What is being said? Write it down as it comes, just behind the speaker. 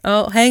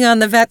Oh, hang on.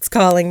 The vet's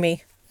calling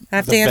me. I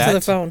have to answer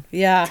the phone.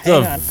 Yeah, hang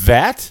on. The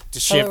vet?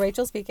 Hello,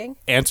 Rachel speaking.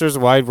 Answers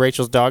why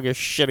Rachel's dog is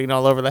shitting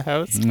all over the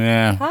house.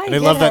 Yeah. Hi, And I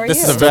love that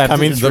this is The vet,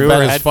 coming through the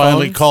her vet is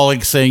finally headphones.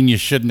 calling saying you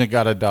shouldn't have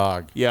got a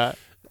dog. Yeah.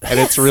 And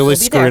it's really We'll be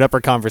screwing there. up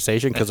her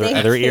conversation because her Thank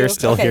other ear you.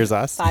 still Okay, hears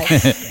us. Bye.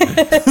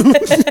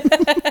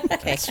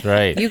 That's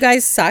right. You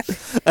guys suck.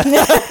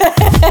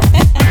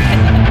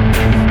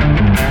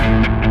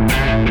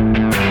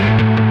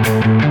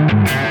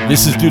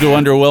 This is Due to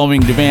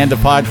Underwhelming Demand, a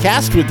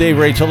podcast with Dave,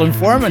 Rachel, and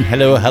Forman.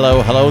 Hello,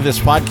 hello, hello. This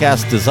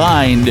podcast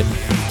designed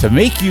to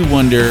make you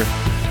wonder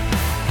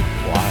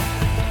why.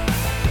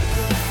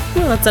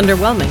 Well, it's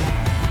underwhelming.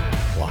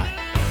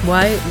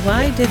 Why?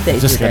 Why did they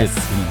Just do gotta,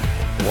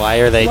 this? Why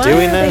are they Why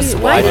doing are they- this?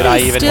 why Why do did I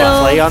they even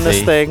still- play on this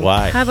See, thing?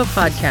 Why? Have a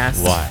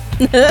podcast. Why?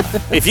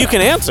 If you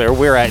can answer,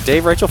 we're at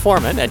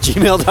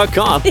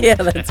daverachelforman@gmail.com. Yeah,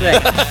 that's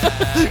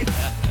right.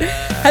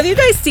 Have you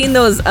guys seen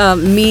those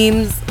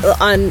memes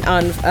on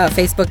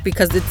Facebook?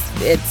 Because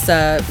it's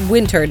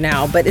winter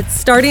now, but it's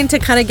starting to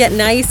kind of get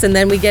nice, and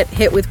then we get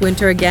hit with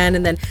winter again,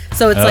 and then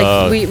so it's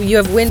like you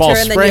have winter fall and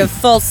then spring. you have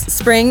false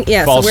spring.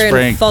 Yeah, Fall so we're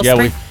spring. in fall yeah,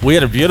 spring. we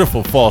had a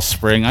beautiful fall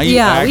spring. I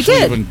Yeah, we actually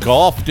did. even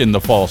golfed in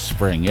the fall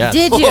spring. Yes.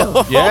 Did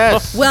you?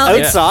 Yes. Well,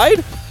 it's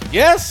Outside?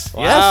 Yes.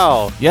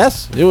 Wow.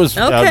 Yes. It was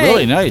okay.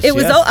 really nice. It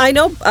was. yes. I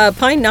know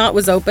Pine Knot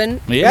was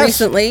open Yes.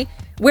 recently.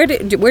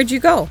 Where'd you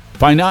go?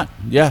 Why not?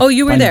 Yeah. Oh,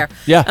 you were Why not? there.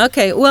 Yeah.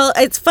 Okay. Well,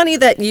 it's funny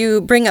that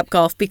you bring up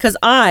golf because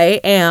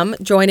I am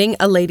joining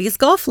a ladies'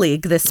 golf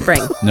league this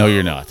spring. No,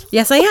 you're not.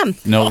 Yes, I am.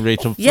 No,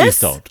 Rachel, Yes. please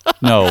don't.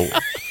 No.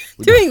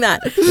 Doing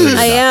that.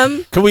 I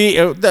am. Can we?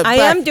 I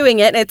am doing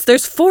it.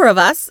 There's four of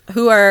us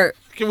who are.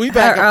 Can we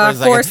back up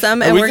for a second?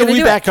 Foursome, and we're can gonna we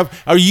do back it. up?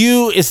 Are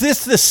you? Is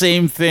this the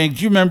same thing?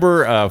 Do you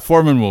remember?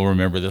 Foreman will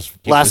remember this.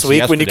 Last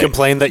week when you yesterday.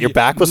 complained that your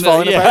back was No,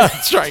 falling yeah, apart?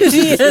 that's right.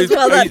 Yes,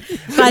 well,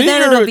 by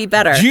then it'll be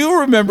better. Do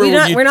you remember?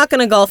 We're not going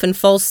to golf in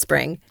full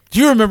spring.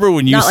 Do you remember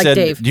when you Not like said?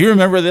 Dave. Do you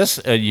remember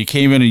this? You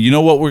came in and you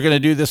know what we're going to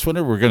do this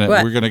winter? We're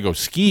What? gonna go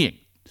skiing.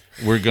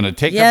 We're gonna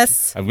take.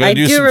 Yes, I'm gonna I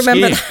do do some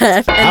remember skiing. that,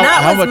 and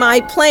that how was much-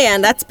 my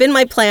plan. That's been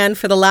my plan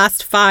for the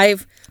last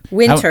 5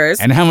 winters.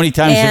 And how many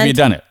times have you And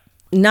done it?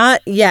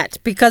 Not yet,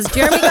 because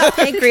Jeremy got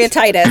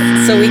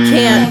pancreatitis, so we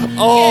can't.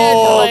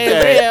 Oh,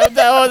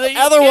 okay.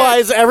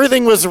 Otherwise,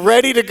 everything was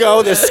ready to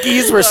go. The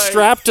skis were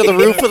strapped to the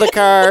roof of the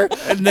car.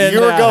 And then you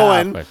were that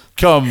going. happened.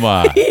 Come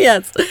on.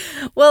 Yes.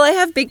 Well, I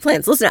have big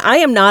plans. Listen, I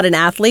am not an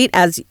athlete,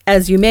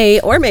 as you may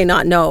or may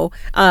not know,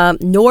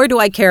 nor do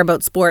I care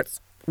about sports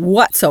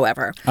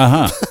whatsoever.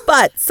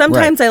 But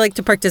sometimes I like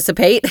to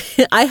participate.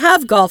 I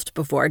have golfed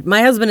before.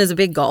 My husband is a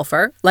big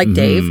golfer, like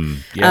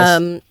Dave.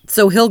 yes.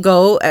 So he'll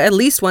go at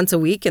least once a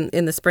week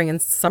in the spring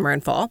and summer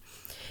and fall.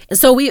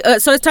 So I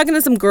was talking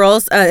to some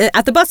girls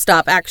at the bus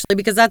stop, actually,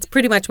 because that's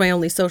pretty much my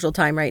only social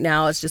time right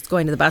now is just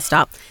going to the bus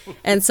stop.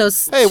 And so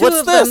Hey, two what's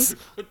of them- this?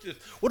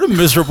 What a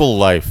miserable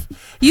life.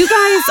 You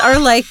guys are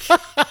like,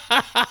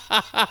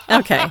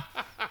 okay.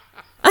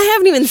 I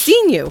haven't even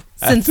seen you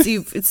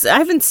since I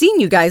haven't seen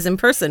you guys in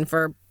person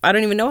for I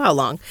don't even know how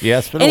long. Yeah,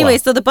 it's been a Anyway, while.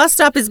 so the bus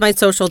stop is my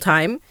social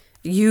time.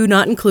 You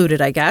not included,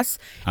 I guess.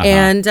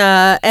 And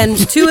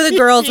two of the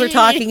girls were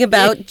talking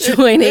about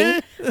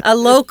joining a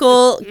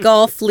local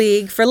golf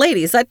league for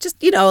ladies. That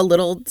just a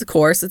little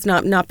course. It's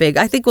not big.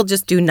 I think we'll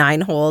just do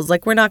 9 holes.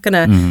 Like we're not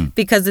gonna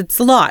because it's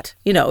a lot.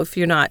 If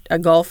you're not a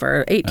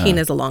golfer, 18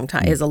 is a long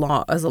time. Is a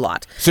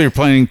lot. So you're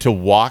planning to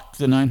walk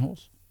the 9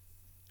 holes?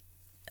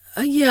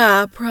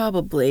 Yeah,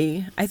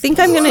 probably. I think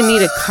I'm going to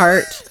need a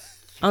cart.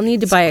 I'll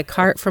need to buy a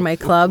cart for my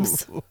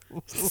clubs.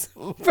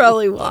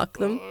 Probably walk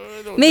them.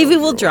 Maybe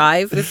we'll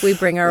drive if we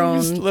bring our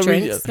own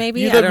drinks.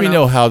 Maybe I let don't me know.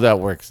 know how that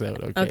works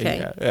out. Okay.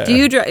 Okay. Yeah. Do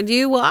you do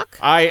you walk?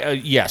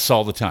 Yes,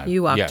 all the time.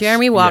 You walk. Yes.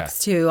 Jeremy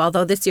walks Yeah. too.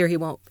 Although this year he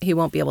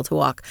won't be able to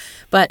walk.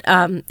 But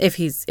if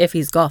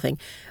he's golfing.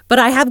 But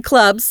I have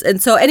clubs,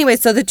 and so anyway,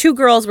 so the two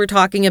girls were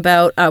talking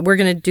about we're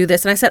going to do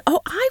this, and I said, "Oh,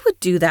 I would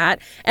do that."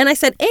 And I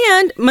said,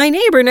 "And my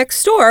neighbor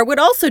next door would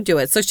also do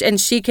it." So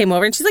she came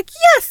over and she's like,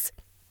 "Yes,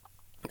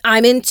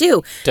 I'm in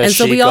too." Does and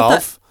so she we all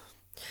golf?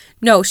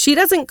 no, she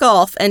doesn't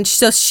golf, and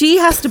so she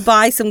has to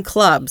buy some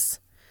clubs.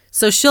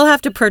 So she'll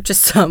have to purchase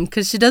some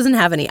because she doesn't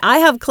have any. I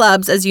have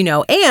clubs, as you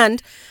know,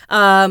 and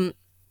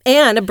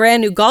a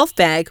brand new golf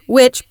bag,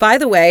 which, by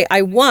the way,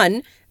 I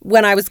won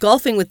when I was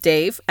golfing with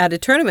Dave at a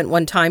tournament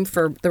one time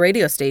for the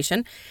radio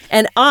station,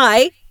 and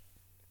I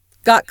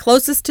got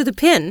closest to the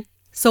pin,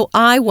 so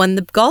I won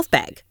the golf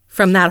bag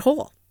from that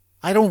hole.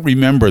 I don't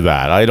remember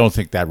that. I don't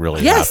think that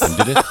really Yes. happened,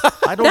 did it?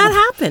 I don't, That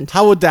happened.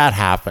 How would that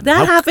happen?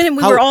 That happened, and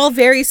we were all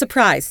very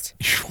surprised.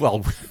 Well,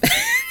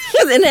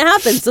 And it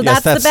happened, so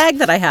yes, that's the bag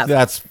that I have.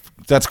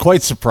 That's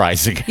quite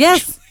surprising.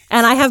 Yes.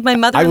 And I have my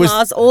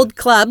mother-in-law's old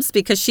clubs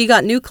because she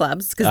got new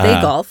clubs because they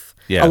golf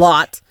yes. a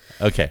lot.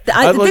 Okay.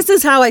 This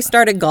is how I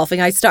started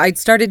golfing. I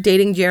started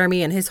dating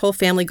Jeremy and his whole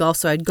family golf,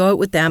 so I'd go out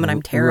with them, and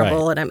I'm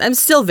terrible, Right. and I'm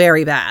still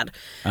very bad.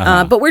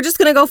 But we're just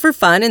going to go for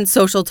fun and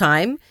social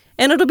time,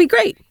 and it'll be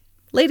great.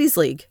 Ladies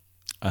League.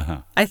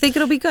 I think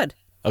it'll be good.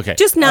 Okay.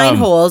 Just 9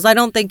 holes. I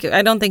don't think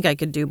I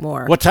could do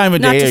more. What time of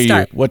Not day to are you?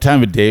 start. What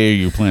time of day are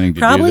you planning to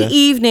Probably do this?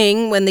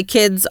 evening when the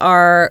kids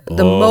are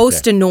the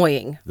most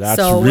annoying. That's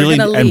so really,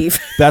 we're gonna leave.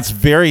 and that's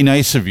very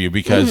nice of you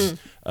because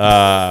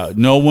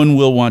no one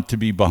will want to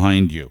be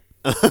behind you.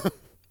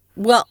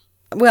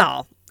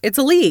 Well, it's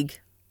a league,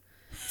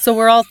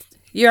 so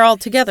you're all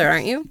together,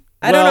 aren't you?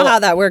 I don't know how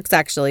that works.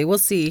 Actually, we'll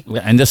see.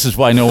 And this is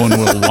why no one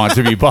will want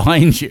to be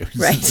behind you.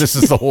 Right. This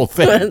is the whole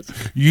thing.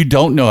 You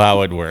don't know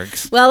how it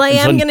works. Well, I And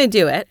am so- gonna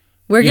do it.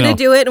 We're gonna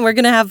do it, and we're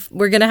gonna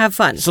have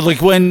fun. So,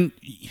 like, will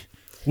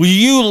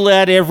you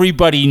let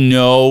everybody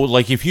know?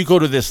 Like, if you go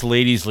to this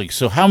ladies' league,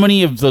 so how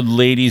many of the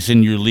ladies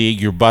in your league,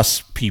 your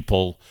bus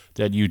people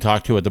that you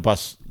talk to at the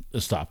bus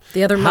stop,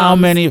 The other how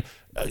moms. many?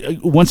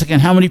 Once again,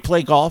 how many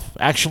play golf?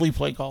 Actually,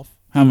 play golf?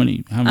 How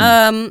many?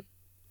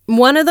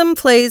 One of them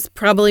plays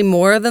probably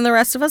more than the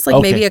rest of us, like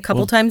Okay, maybe a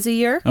couple times a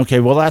year. Okay,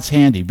 well, that's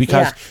handy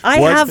because Yeah, I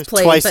have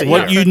played twice but a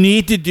what year. you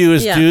need to do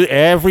is do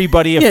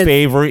everybody a Yes.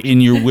 favor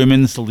in your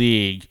women's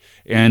league,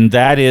 and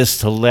that is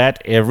to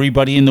let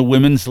everybody in the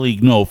women's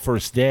league know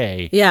first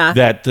day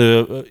that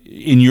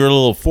in your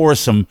little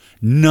foursome,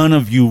 none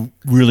of you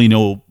really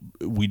know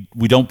we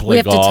don't play We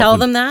have golf. to tell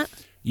them that.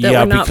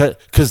 Yeah, we're not-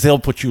 because they'll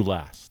put you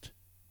last.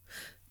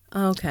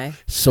 Okay.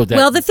 So that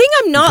Well, the thing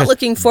I'm not because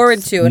looking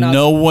forward to, and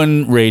no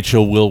one,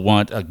 Rachel, will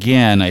want,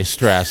 again, I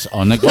stress,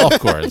 on the golf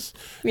course.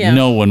 Yeah.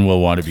 No one will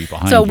want to be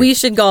behind so you. we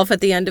should golf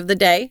at the end of the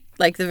day,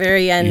 like the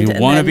very end. You and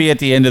want to then- be at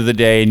the end of the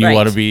day, and you Right.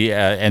 want to be,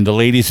 and the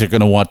ladies are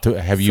going to want to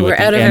have you we're at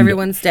the out of end.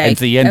 everyone's day. At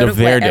the end Out of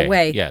their way- day.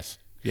 away. Yes.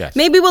 Yes.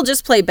 Maybe we'll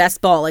just play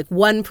best ball. Like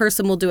one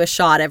person will do a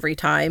shot every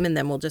time, and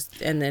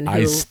then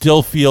I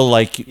still feel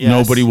like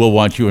nobody will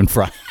want you in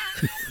front.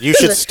 You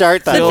should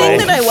start that The way.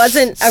 thing that I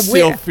wasn't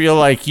Still aware. feel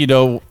like you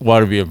don't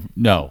want to be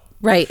no.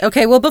 Right.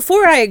 Okay. Well,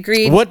 before I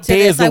agreed What to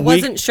day this, of the I week?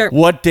 wasn't sure.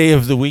 What day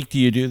of the week do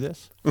you do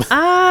this?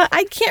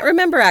 I can't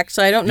remember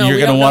actually. I don't know. You're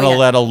going to want to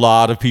let a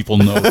lot of people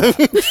know.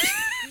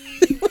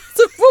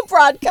 So we'll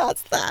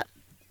broadcast that.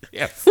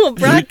 Yes. We'll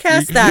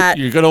broadcast that.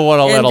 You're going to want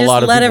to let And a just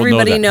lot of let people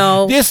everybody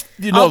know. know. This,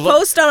 I'll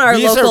post on our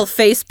local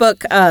Facebook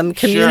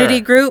community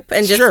Sure. group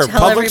and just Sure, tell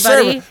public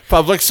everybody.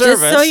 public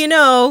service. Just so you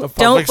know, A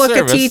don't public book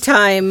service. a tea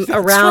time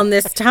around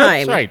this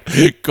time. That's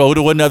right. Go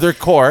to another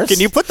course.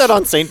 Can you put that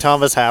on St.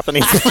 Thomas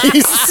Happening,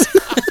 please?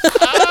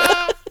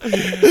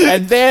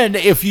 And then,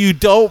 if you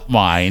don't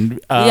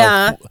mind,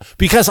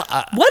 because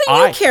What do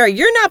you care?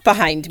 You're not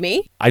behind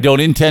me. I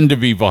don't intend to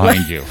be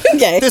behind you.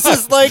 Okay. This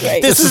is like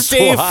this is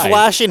Dave why.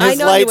 flashing I his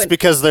know you lights would-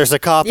 because there's a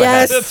cop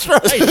Yes. ahead. That's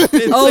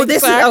right. Oh,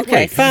 this is-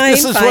 okay, fine,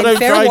 This is fine. what I'm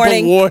Fair trying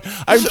warning. to warn.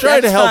 I'm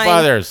trying to That's help fine.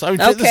 others. This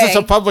is a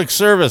Okay. public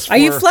service. Are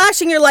you for-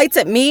 flashing your lights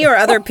at me or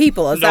other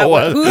people? Is that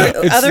what? Who?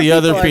 It's other the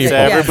other are people. you-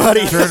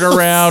 Everybody. Turn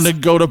around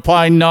and go to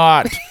Pine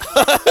Knot.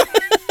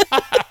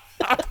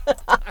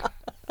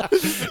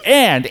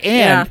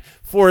 and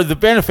for the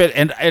benefit,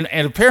 and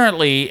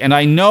apparently, and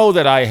I know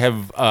that I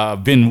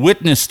have been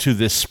witness to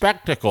this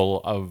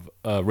spectacle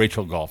of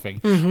Rachel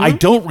golfing. I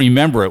don't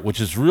remember it, which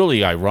is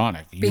really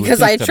ironic. You would Because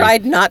think I that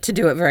tried not to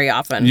do it very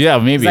often. Yeah,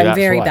 maybe 'Cause that's I'm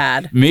very why.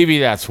 bad. Maybe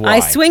that's why. I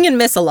swing and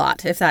miss a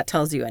lot, if that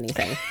tells you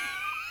anything.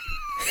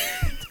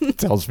 It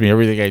tells me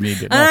everything I need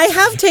to know. And I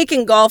have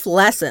taken golf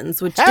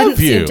lessons, which Have didn't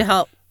you? seem to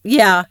help.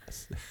 Yeah.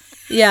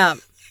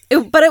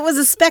 But it was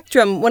a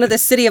Spectrum, one of the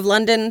City of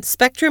London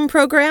Spectrum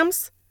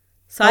programs.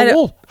 So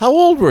How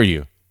old were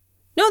you?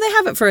 No, they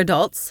have it for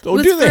adults. Oh, It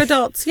was do they? for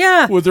adults,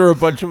 yeah. Were there a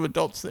bunch of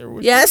adults there?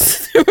 with you?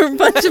 Yes, there were a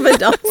bunch of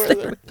adults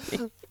there.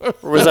 Or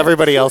was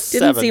everybody else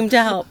Didn't 7? seem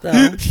to help, though.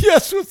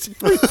 Yes, was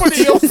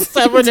everybody else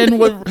 7,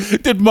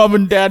 and did Mom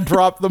and Dad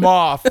drop them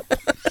off?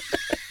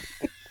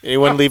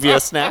 Anyone leave you a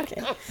snack?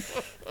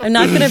 I'm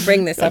not going to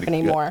bring this up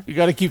anymore. You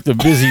got to keep them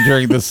busy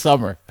during the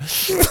summer.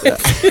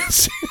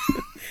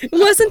 It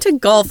wasn't a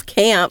golf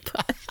camp.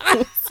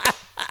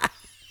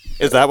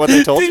 Is that what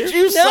they told Did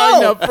you? you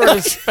sign up for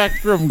a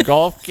Spectrum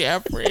golf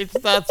camp, Rach?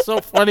 That's so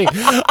funny.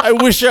 I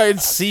wish I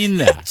had seen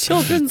that.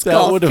 Children's That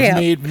golf would have camp.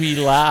 made me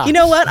laugh. You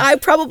know what? I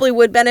probably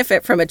would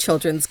benefit from a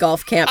children's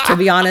golf camp, to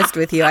be honest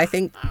with you. I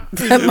think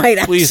that might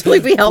actually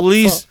be helpful.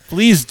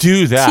 Please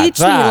do that. Teach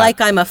me like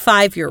I'm a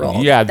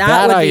 5-year-old. Yeah,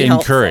 that would I be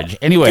helpful. encourage.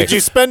 Anyway, Did you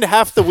spend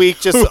half the week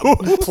just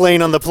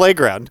playing on the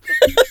playground?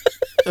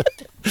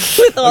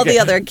 With all the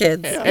other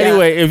kids.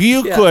 Anyway, if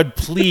you could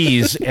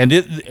please, and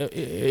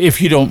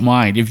if you don't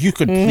mind, if you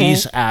could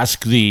please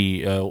ask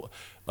the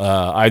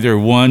either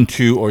 1,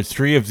 2, or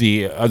 3 of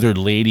the other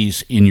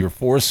ladies in your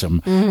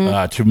foursome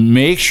to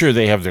make sure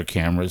they have their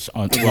cameras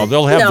on. Well,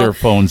 they'll have their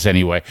phones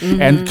anyway,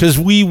 and because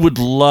we would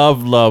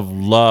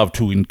love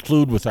to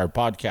include with our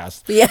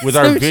podcast, Yes, with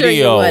our I'm sure you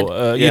video,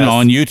 would. you know,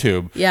 on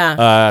YouTube.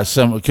 Yeah.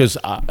 Some because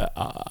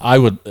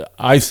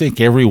I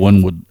think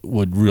everyone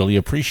would really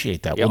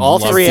appreciate that. Yeah, Would all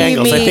love three to.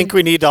 angles. I think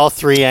we need all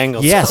three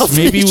angles. Yes, of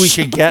maybe we each.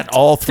 could get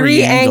all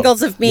Three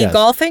angles of me Yes.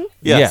 golfing?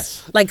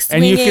 Yes. Like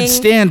And swinging. you can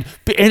stand,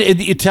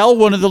 and you tell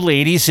one of the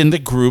ladies in the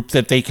group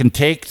that they can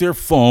take their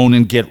phone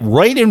and get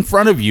right in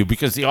front of you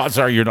because the odds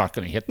are you're not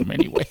going to hit them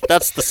anyway.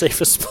 That's the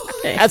safest spot.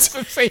 That's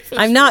the safest.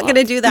 I'm not going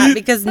to do that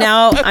because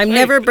now I'm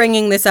never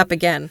bringing this up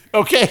again.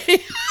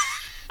 Okay.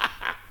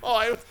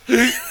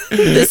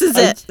 This is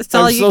it. That's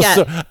all you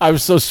get. I'm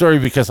so sorry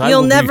because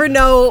You'll never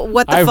know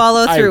what the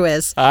follow through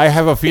is. I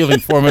have a feeling,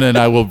 Forman, and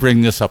I will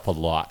bring this up a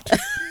lot.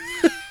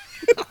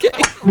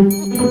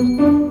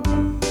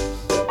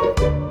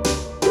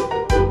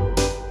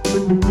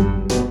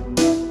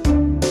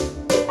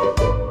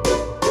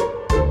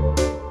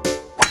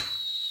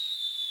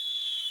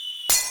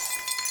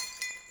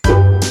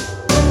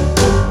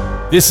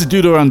 This is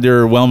Due to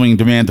Underwhelming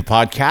Demand, the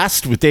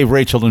podcast with Dave,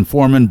 Rachel, and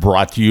Forman,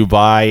 brought to you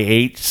by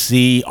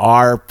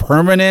HCR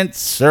Permanent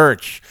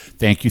Search.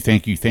 Thank you,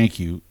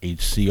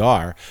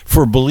 HCR,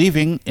 for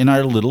believing in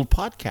our little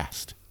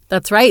podcast.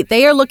 That's right.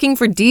 They are looking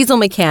for diesel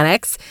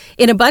mechanics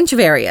in a bunch of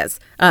areas.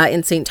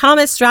 In St.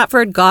 Thomas,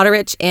 Stratford,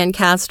 Goderich,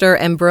 Ancaster,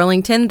 and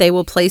Burlington. They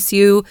will place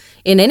you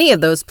in any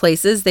of those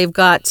places. They've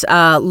got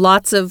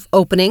lots of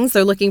openings.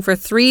 They're looking for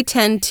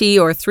 310T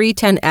or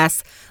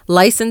 310S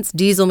licensed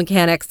diesel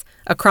mechanics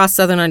across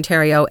Southern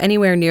Ontario,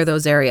 anywhere near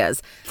those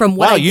areas. From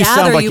what I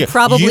gather, you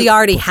probably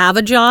already have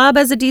a job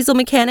as a diesel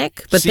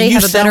mechanic, but they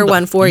have a better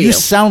one for you. You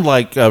sound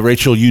like,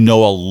 Rachel, you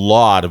know a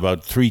lot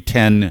about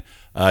 310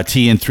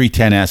 T and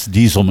 310S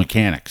diesel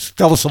mechanics.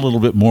 Tell us a little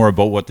bit more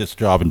about what this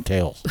job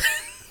entails.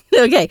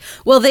 Okay.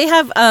 Well, they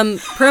have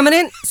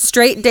permanent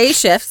straight day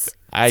shifts.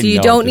 So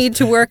you don't need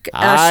to work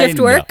shift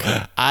work.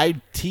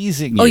 I'm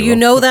teasing you. Oh, you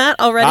know that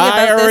already about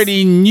this? I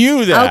already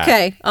knew that.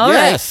 Okay. All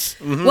right.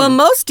 Mm-hmm. Well,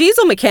 most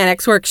diesel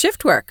mechanics work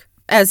shift work,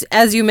 as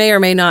you may or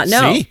may not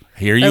know. See?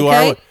 Here you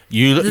are.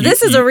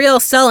 This is a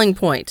real selling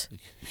point.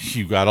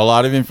 You got a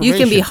lot of information.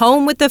 You can be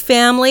home with the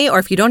family, or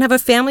if you don't have a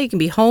family, you can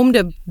be home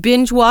to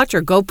binge watch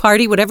or go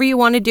party, whatever you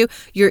want to do.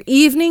 Your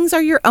evenings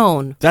are your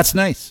own. That's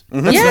nice.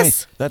 Mm-hmm. That's Yes.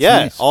 nice. That's Yeah,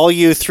 nice. all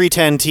you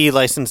 310T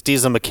licensed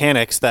diesel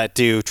mechanics that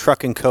do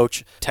truck and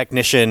coach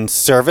technician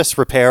service,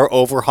 repair,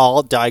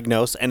 overhaul,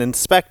 diagnose, and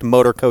inspect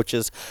motor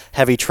coaches,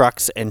 heavy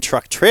trucks, and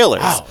truck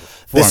trailers. Wow.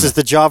 This Forman. is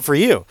the job for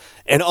you.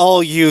 And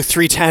all you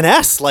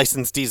 310S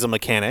licensed diesel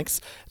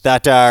mechanics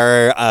that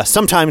are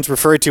sometimes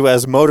referred to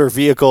as motor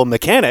vehicle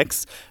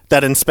mechanics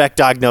that inspect,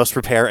 diagnose,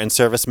 repair, and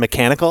service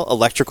mechanical,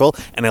 electrical,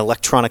 and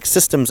electronic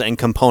systems and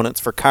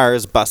components for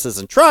cars, buses,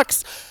 and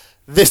trucks.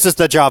 This is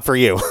the job for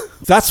you.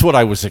 That's what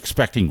I was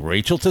expecting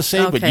Rachel to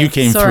say, but Okay, you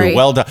came sorry.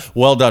 through.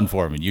 Well done,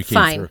 Forman. You came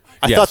Fine. through.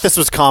 I Yes. thought this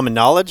was common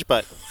knowledge,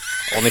 but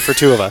only for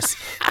two of us.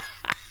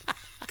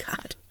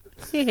 God,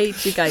 I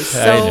hate you guys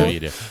I know you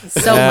do.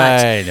 so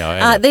much. I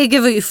know. They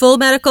give you full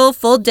medical,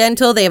 full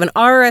dental. They have an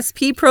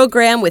RRSP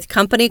program with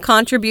company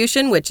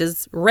contribution, which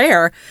is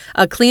rare.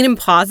 A clean and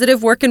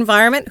positive work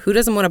environment. Who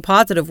doesn't want a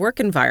positive work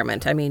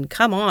environment? I mean,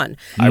 come on.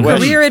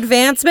 Career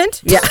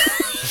advancement. Yeah.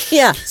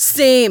 Yeah.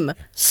 Same.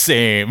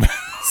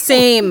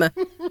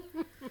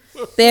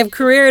 They have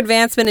career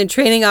advancement and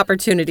training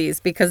opportunities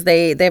because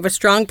they have a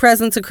strong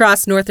presence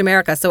across North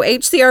America. So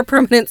HCR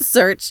Permanent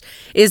Search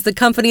is the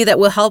company that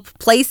will help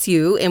place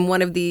you in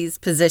one of these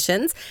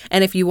positions.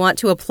 And if you want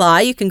to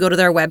apply, you can go to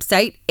their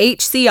website,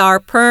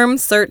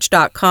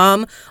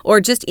 hcrpermsearch.com,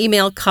 or just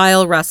email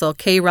Kyle Russell,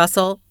 K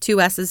Russell, 2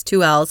 S's,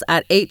 2 L's,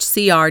 at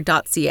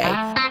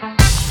hcr.ca.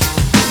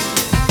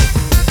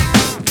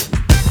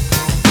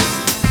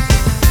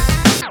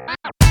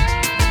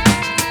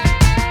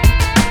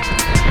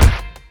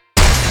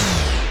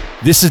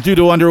 This is Due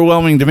to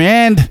Underwhelming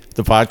Demand,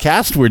 the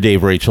podcast. We're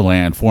Dave, Rachel,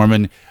 and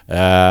Forman.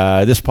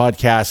 This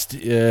podcast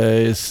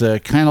is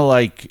kind of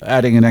like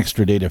adding an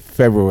extra day to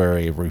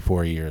February every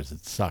 4 years.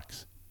 It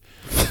sucks.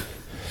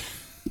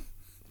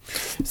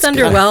 It's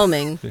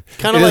underwhelming.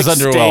 Kind of It like is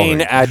staying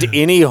underwhelming. at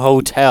any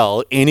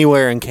hotel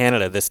anywhere in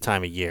Canada this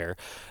time of year.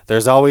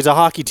 There's always a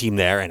hockey team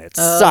there, and it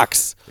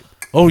sucks.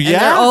 Oh, And they're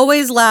yeah?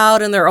 always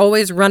loud and they're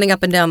always running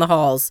up and down the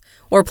halls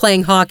or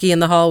playing hockey in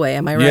the hallway.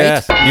 Am I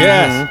right?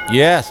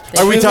 Yes.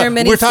 They bring their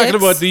mini We're talking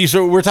sticks? about these.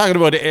 We're talking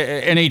about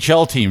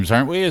NHL teams,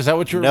 aren't we? Is that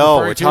what you're No,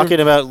 referring we're to? talking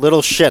about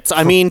little shits.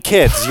 I mean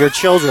kids, your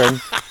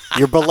children,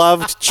 your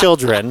beloved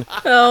children,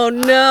 Oh,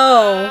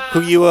 no.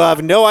 who you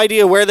have no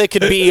idea where they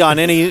could be on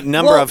any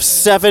number Well- of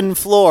 7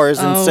 floors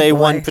in, Oh, say, boy.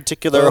 one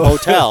particular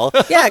hotel.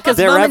 Yeah, because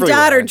They're mom and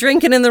dad everywhere. are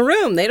drinking in the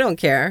room. They don't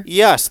care.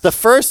 Yes,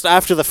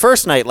 after the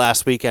first night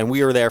last weekend,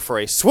 we were there for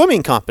a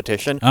swimming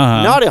competition,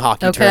 not a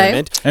hockey Okay.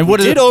 tournament. And what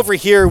we is did it-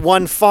 overhear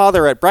one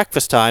father at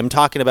breakfast time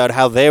talking about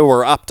how they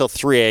were up till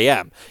 3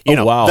 a.m. You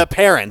know, wow. the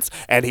parents,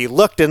 and he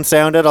looked and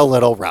sounded a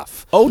little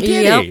rough. Oh,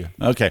 did Yep. he?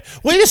 Okay.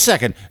 Wait a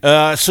second.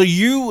 So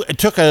you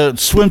took a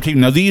swim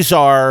team. Now, these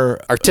are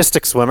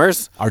Artistic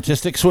swimmers.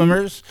 artistic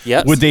swimmers?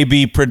 Yes. Would they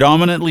be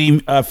predominantly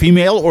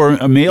female or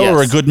a male or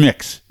a Yes. good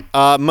mix?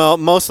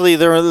 Mostly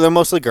they're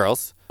mostly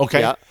girls. Okay.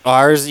 Yeah.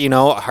 Ours,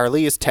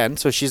 Harley is 10,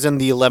 so she's in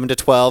the 11 to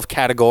 12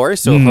 category.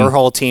 So her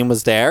whole team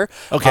was there.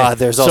 Okay.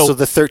 There's So- also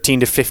the 13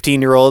 to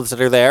 15-year-olds that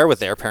are there with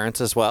their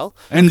parents as well.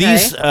 And Okay.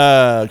 these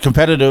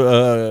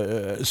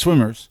competitive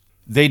swimmers,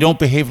 they don't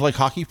behave like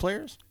hockey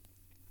players?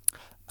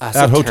 As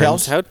At it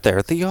hotels? turns out,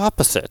 they're the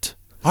opposite.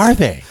 Are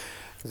they?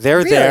 They're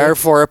Really? there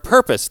for a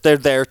purpose. They're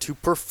there to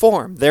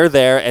perform. They're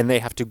there and they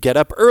have to get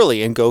up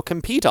early and go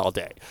compete all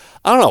day.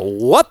 I don't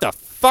know what the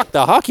fuck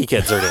the hockey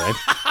kids are doing.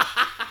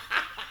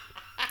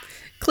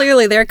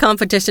 Clearly, their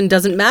competition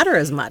doesn't matter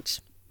as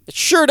much. It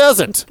sure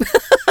doesn't.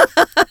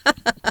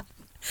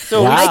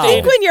 So Wow. I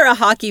think when you're a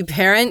hockey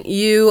parent,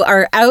 you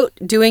are out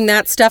doing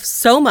that stuff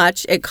so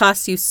much. It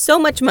costs you so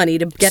much money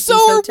to get So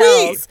these are we.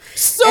 hotels.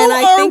 So and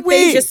I are think we.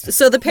 they just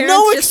so the parents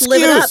No just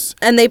live it up excuse.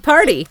 and they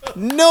party.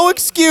 no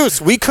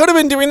excuse. We could have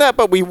been doing that,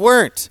 but we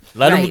weren't.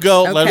 Let him Right.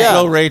 go. Let him Okay.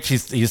 go, Rach.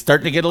 He's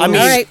starting to get a little.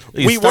 mean, All right.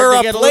 he's we starting were to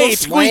up get a little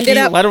late. Wind it squeaky.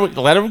 up. Let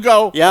him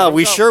go. Yeah, Let him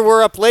we go. sure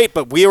were up late,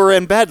 but we were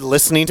in bed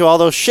listening to all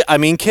those shit. I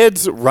mean,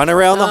 kids run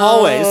around the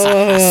hallways,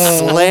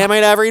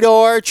 slamming every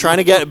door, trying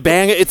to get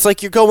bang. It's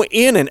like you're going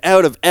in and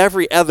out of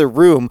every other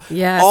room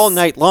Yes. all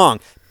night long.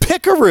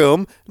 Pick a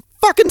room,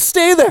 fucking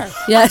stay there.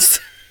 Yes.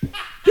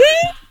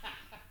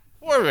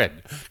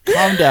 Forman,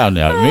 calm down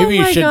now. Maybe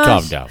you my should gosh.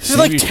 calm down. They're Maybe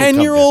like you should calm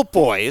 10-year-old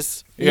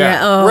boys. Yeah.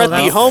 Oh, We're at the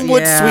that's-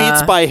 Homewood yeah.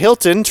 Suites by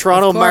Hilton,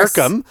 Toronto, Of course.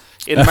 Markham.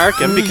 In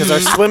Markham, because our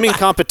swimming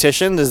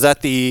competition is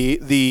at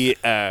the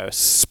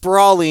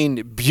sprawling,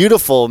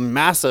 beautiful,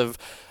 massive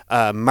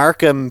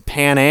Markham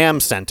Pan Am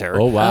Center.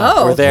 Oh wow.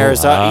 Oh. Where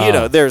there's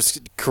wow. there's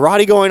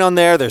karate going on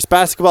there. There's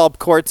basketball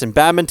courts and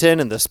badminton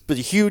and this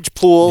huge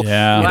pool.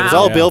 Yeah. And it was Wow.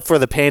 all Yeah. built for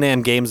the Pan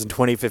Am Games in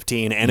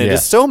 2015, and it Yeah.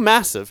 is so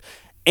massive.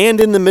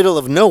 And in the middle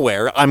of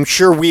nowhere, I'm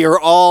sure we are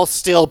all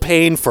still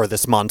paying for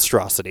this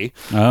monstrosity.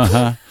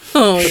 Uh-huh.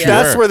 Oh yeah.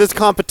 That's where this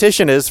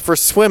competition is for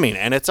swimming,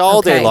 and it's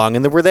all day Okay. long.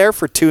 And we're there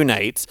for 2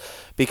 nights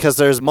because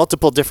there's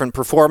multiple different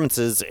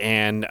performances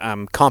and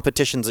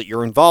competitions that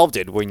you're involved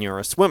in when you're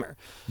a swimmer.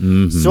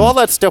 So all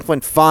that stuff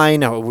went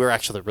fine. We're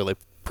actually really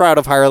proud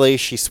of Harley.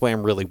 She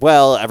swam really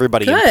well.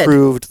 Everybody Good.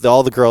 improved.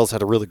 All the girls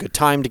had a really good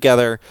time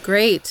together.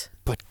 Great.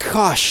 But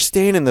gosh,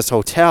 staying in this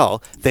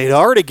hotel, they'd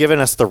already given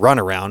us the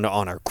runaround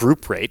on our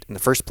group rate in the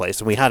first place,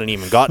 and we hadn't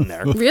even gotten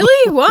there.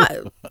 Really?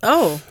 What?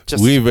 Oh.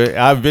 Just, I've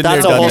been that's there,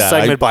 a done whole that.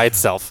 segment by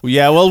itself.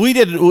 Yeah, well,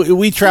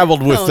 we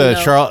traveled with Oh,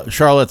 no.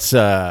 Charlotte's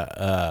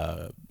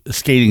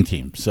skating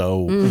team,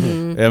 so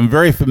I'm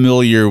very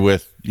familiar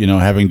with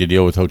having to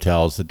deal with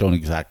hotels that don't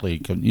exactly.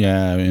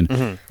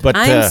 But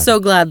I'm so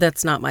glad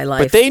that's not my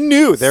life. But they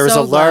knew there was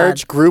So a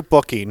large group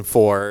booking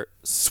for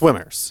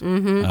swimmers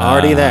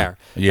already there.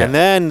 yeah. And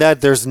then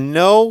that there's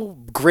no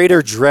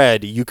greater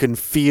dread you can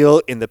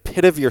feel in the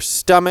pit of your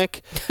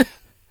stomach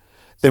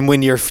than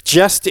when you're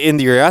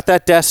you're at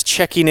that desk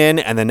checking in,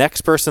 and the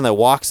next person that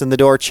walks in the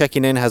door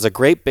checking in has a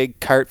great big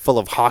cart full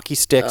of hockey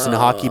sticks and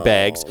hockey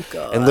bags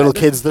and little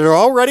kids that are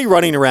already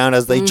running around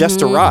as they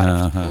just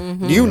arrived.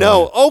 You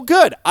know, oh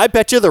good, I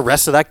bet you the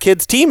rest of that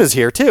kid's team is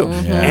here too.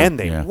 And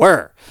they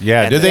were.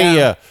 yeah. And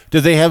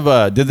Did they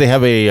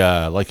have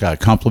a like a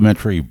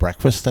complimentary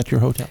breakfast at your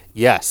hotel?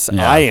 Yes,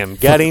 Yeah. I am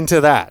getting to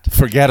that.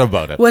 Forget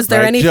about it. Was there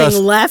right? anything Just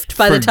left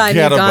by the time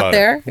you forget got about it.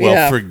 there? Well,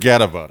 Yeah.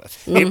 forget about it.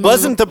 It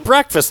wasn't the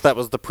breakfast that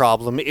was the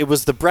problem. It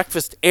was the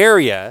breakfast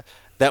area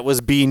that was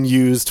being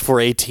used for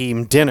a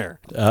team dinner.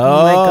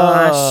 Oh my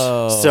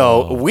gosh.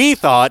 So we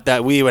thought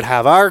that we would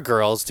have our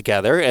girls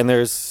together, and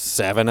there's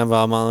 7 of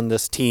them on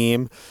this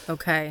team,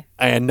 Okay.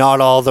 and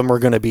not all of them were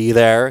going to be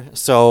there.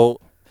 So,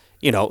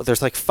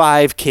 there's like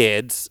 5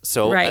 kids,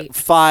 so Right.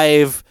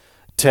 5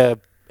 to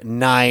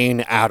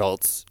 9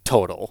 adults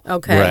total.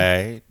 Okay.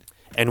 Right.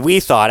 And we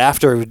thought,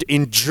 after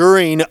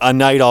enduring a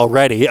night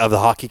already of the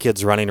hockey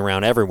kids running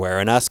around everywhere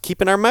and us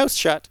keeping our mouths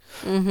shut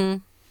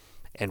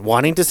and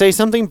wanting to say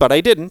something, but I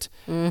didn't,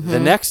 the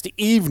next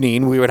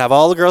evening we would have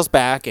all the girls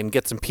back and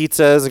get some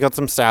pizzas and got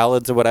some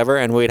salads or whatever,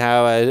 and we'd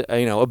have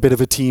a bit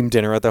of a team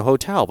dinner at the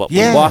hotel. But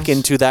Yes. we walk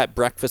into that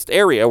breakfast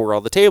area where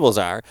all the tables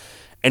are,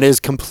 and it is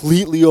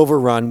completely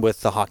overrun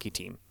with the hockey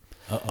team.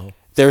 Uh-oh.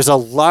 There's a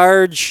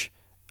large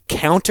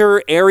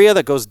counter area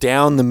that goes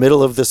down the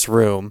middle of this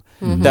room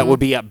that would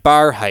be at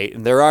bar height,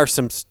 and there are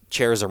some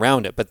chairs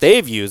around it, but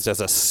they've used as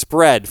a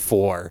spread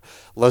for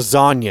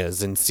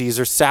lasagnas and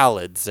Caesar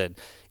salads and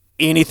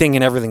anything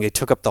and everything. They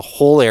took up the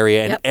whole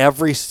area, and Yep.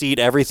 every seat,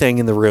 everything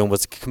in the room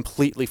was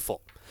completely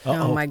full.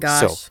 Oh my gosh.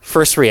 So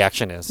first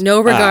reaction is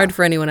No regard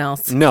for anyone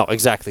else. no,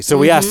 exactly. So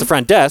we asked the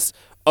front desk,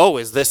 "Oh,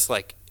 is this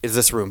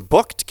room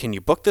booked? Can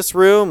you book this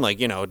room?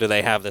 Do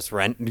they have this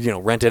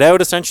rented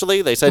out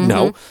essentially?" They said,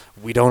 "No,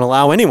 we don't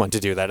allow anyone to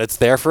do that. It's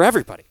there for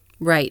everybody."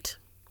 Right.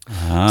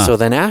 So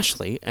then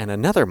Ashley and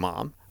another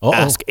mom Uh-oh.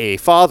 ask a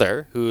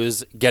father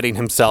who's getting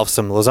himself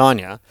some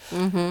lasagna,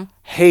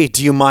 "Hey,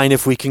 do you mind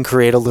if we can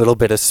create a little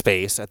bit of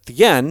space at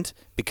the end,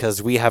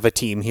 because we have a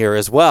team here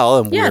as well,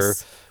 and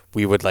Yes.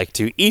 we would like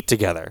to eat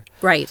together?"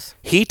 Right.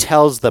 He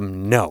tells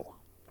them no.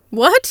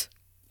 What?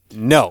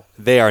 No,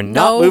 they are not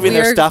No, moving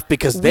their we're- stuff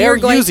because they're We're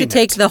going using to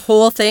take it. the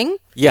whole thing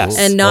Yes.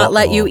 and not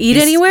let you eat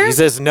anywhere? He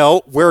says,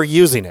 "No, we're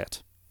using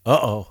it."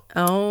 Uh-oh.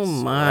 Oh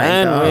my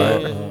And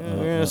God.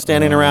 we're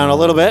standing around a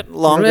little bit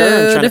longer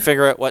and trying to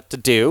figure out what to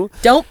do.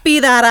 Don't be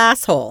that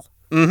asshole.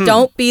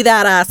 Don't be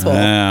that asshole.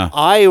 Yeah.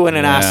 I went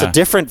and asked Yeah. a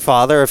different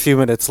father a few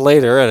minutes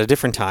later at a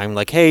different time,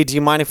 like, hey, do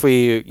you mind if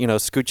we,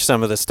 scooch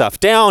some of this stuff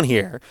down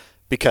here?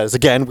 Because,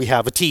 again, we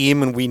have a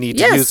team and we need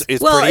to use...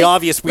 It's pretty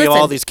obvious we have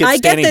all these kids I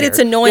standing get that here. it's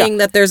annoying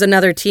that there's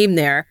another team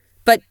there,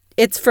 but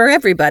it's for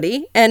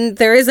everybody, and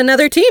there is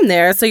another team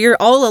there, so you're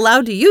all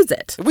allowed to use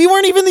it. We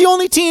weren't even the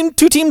only two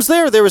teams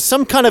there. There was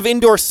some kind of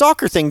indoor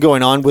soccer thing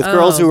going on with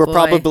girls who were boy.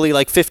 probably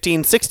like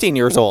 15, 16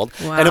 years old.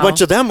 Wow. And a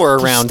bunch of them were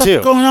around, Stuff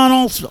too. going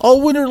on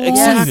all winter long.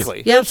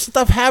 Exactly. There's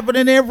stuff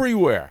happening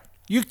everywhere.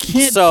 You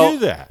can't So do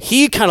that.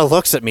 he kind of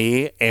looks at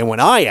me, and when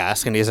I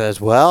ask, and he says,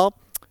 well,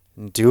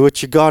 do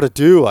what you got to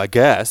do, I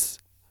guess.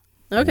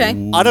 Okay.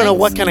 I don't know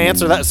what kind of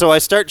answer that. So I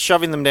start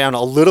shoving them down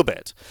a little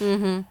bit.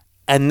 Mm-hmm.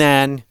 And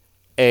then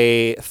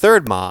a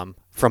third mom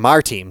from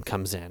our team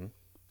comes in.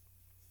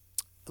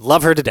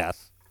 Love her to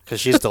death because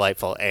she's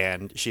delightful.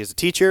 And she's a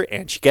teacher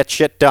and she gets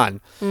shit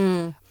done.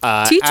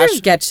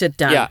 Teachers get shit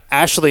done. Yeah.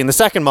 Ashley and the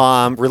second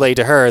mom relayed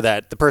to her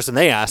that the person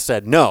they asked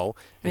said no.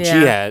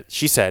 And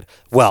she said,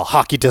 well,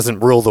 hockey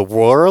doesn't rule the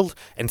world,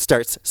 and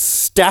starts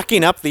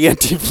stacking up the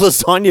empty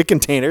lasagna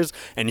containers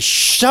and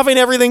shoving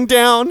everything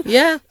down.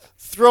 Yeah.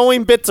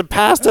 Throwing bits of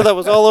pasta that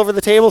was all over the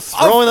table,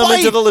 throwing them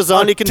into the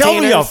lasagna Tell me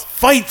a containers.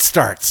 fight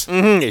starts.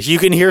 You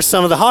can hear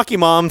some of the hockey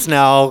moms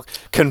now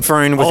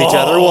conferring with each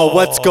other. Well,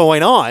 what's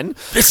going on?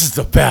 This is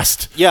the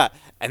best. Yeah.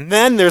 And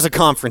then there's a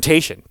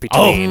confrontation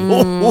between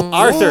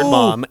our third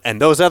mom and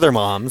those other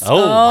moms. Oh,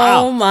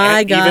 wow. Oh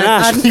my And God. even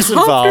Ashley's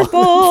involved.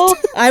 Uncomfortable.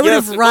 I would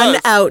Yes, have it run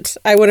was. out.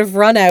 I would have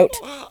run out.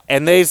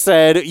 And they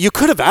said, you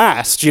could have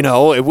asked,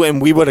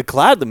 and we would have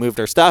gladly moved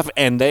our stuff.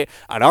 And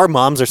our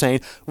moms are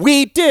saying,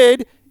 we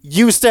did.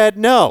 You said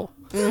no.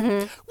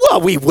 Mm-hmm.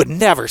 Well, we would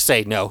never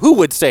say no. Who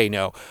would say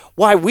no?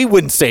 Why, we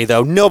wouldn't say,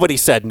 though. Nobody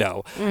said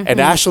no. Mm-hmm. And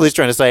Ashley's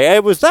trying to say, hey,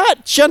 was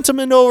that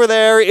gentleman over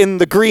there in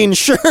the green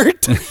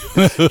shirt?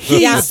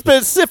 He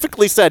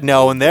specifically said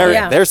no. And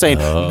they're saying,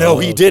 no,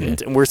 he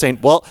didn't. And we're saying,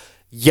 well,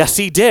 yes,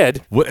 he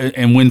did.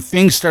 And when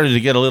things started to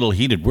get a little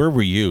heated, where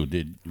were you?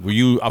 Were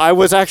you up? I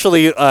was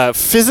actually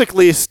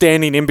physically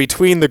standing in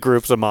between the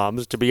groups of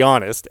moms, to be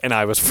honest, and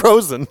I was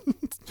frozen.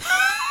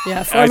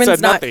 Yeah, I Forman's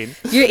said not. nothing.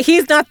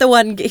 He's not the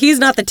one. He's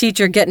not the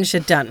teacher getting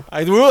shit done.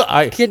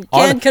 I Can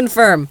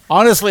confirm.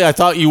 honestly, I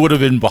thought you would have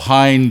been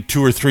behind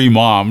 2 or 3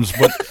 moms,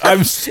 but I'm.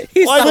 He's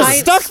I was behind-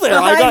 stuck there.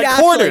 I behind got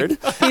Ashley. cornered.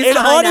 He's And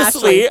behind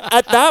honestly, Ashley.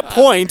 at that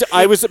point,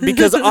 I was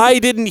because I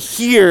didn't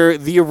hear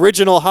the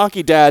original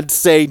hockey dad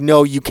say,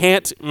 no, you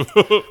can't.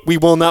 We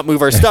will not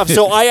move our stuff.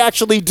 So I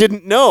actually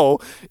didn't know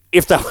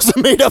if that was a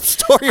made up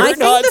story or I think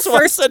not. the So I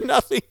first- said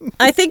nothing.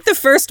 I think the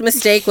first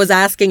mistake was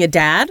asking a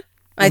dad.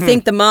 I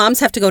think the moms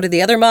have to go to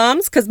the other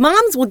moms because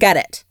moms will get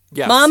it.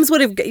 Yes. Moms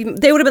would have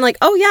been like,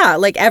 oh yeah,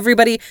 like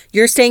everybody,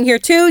 you're staying here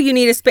too. You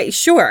need a space,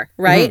 sure,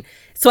 right?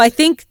 So I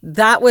think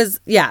that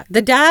was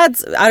the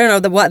dads. I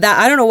don't know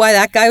I don't know why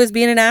that guy was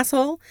being an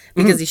asshole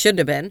because he shouldn't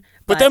have been.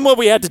 But then what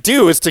we had to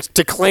do is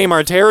to claim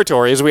our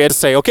territory is we had to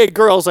say, okay,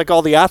 girls, like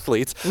all the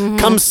athletes,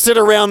 come sit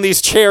around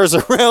these chairs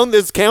around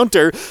this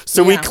counter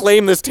so we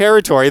claim this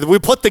territory. We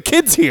put the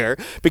kids here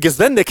because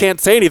then they can't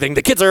say anything.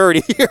 The kids are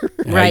already here.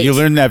 Right. You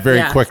learn that very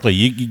Yeah. quickly.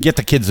 You get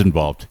the kids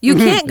involved. You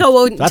can't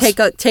go out and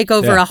That's- take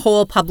over a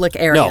whole public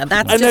area. No.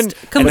 That's And just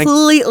then-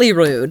 completely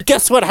rude.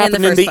 Guess what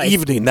happened in first the place.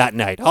 evening that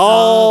night?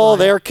 All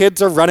their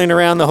kids are running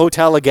around the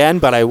hotel again.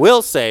 But I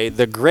will say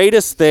the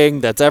greatest thing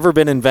that's ever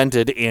been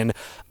invented in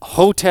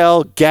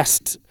hotel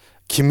guest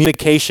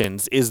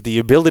communications is the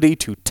ability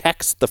to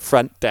text the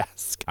front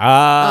desk.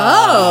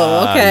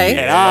 Oh, okay.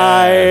 And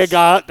I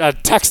got a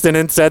text in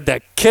and said, the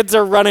kids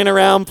are running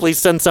around. Please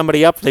send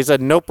somebody up. They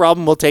said, no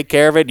problem. We'll take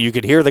care of it. You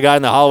could hear the guy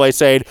in the hallway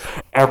saying,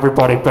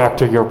 everybody back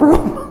to your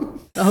room.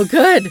 Oh,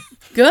 good.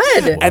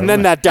 Good. And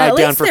then that died At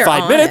down least for they're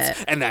 5 on minutes.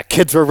 it. And that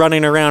kids were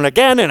running around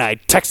again. And I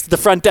texted the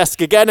front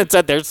desk again and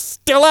said, they're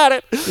still at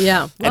it.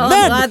 Yeah. Well, And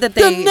then I'm glad that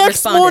they the next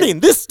responded. morning,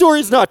 this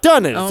story's not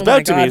done. And Oh it's my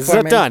about to be. God, It's not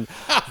Forman. done.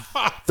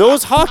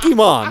 Those hockey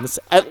moms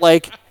at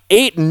like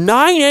 8,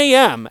 9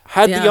 a.m.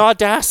 had the Yeah.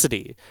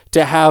 audacity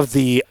to have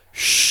the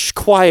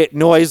quiet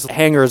noise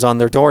hangers on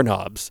their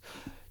doorknobs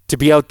to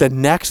be out the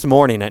next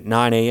morning at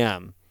 9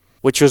 a.m.,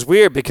 which was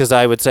weird because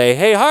I would say,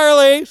 hey,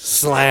 Harley,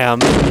 slam.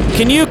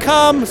 Can you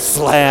come?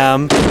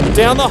 Slam.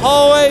 Down the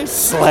hallway?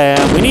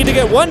 Slam. We need to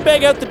get one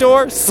bag out the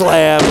door?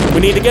 Slam. We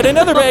need to get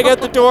another bag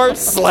out the door?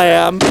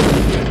 Slam.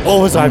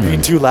 Oh, was I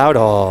being too loud?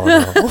 Oh,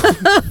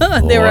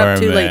 no. They were up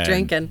too Forman, late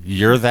drinking.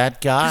 You're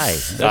that guy.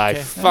 I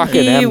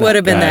fucking am He that would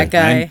have been guy. that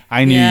guy.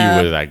 I knew Yeah.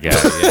 you were that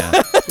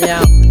guy.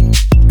 Yeah. Yeah.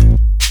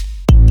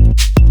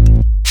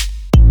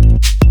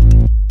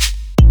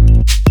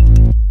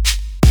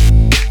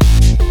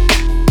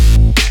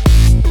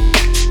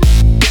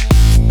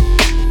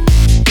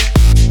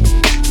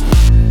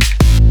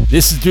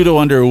 This is due to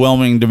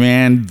underwhelming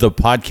demand, the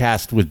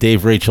podcast with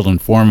Dave, Rachel,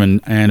 and Forman,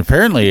 and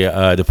apparently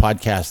the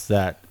podcast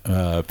that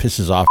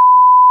pisses off,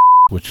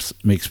 which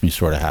makes me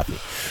sort of happy,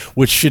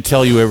 which should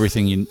tell you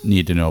everything you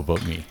need to know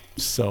about me.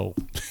 So,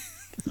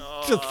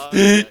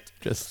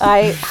 just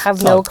I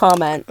have no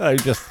comment. I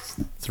just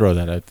throw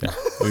that out there.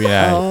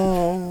 Yeah.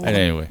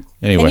 Anyway.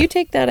 Can you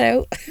take that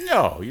out?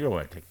 No, you don't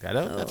want to take that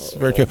out. That's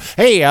very true.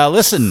 Hey,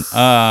 listen.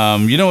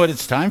 You know what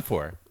it's time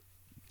for?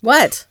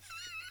 What?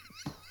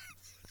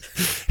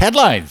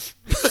 Headlines.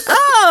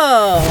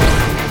 Oh.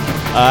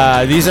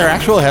 These are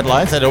actual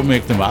headlines. I don't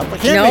make them up. I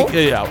can't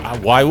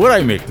make. Why would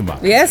I make them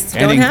up? Yes,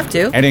 you don't have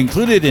to. And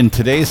included in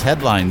today's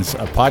headlines,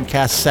 a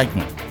podcast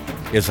segment,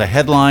 is a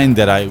headline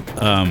that I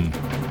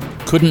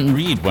couldn't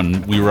read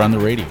when we were on the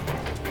radio.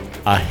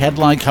 A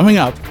headline coming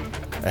up.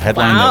 A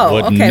headline that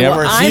would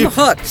never I'm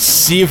hooked.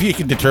 See if you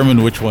can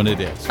determine which one it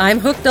is. I'm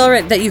hooked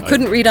already that you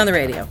couldn't read on the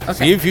radio. Okay.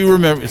 See if you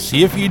remember.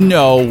 See if you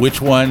know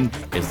which one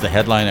is the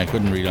headline I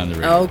couldn't read on the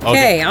radio.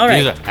 Okay, all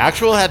right. These are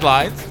actual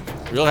headlines.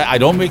 I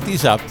don't make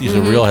these up. These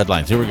are real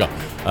headlines. Here we go.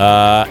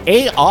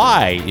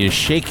 AI is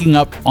shaking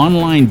up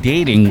online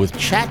dating with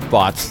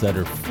chatbots that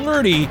are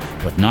flirty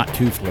but not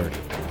too flirty.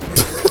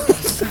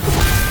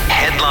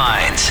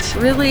 Headlines.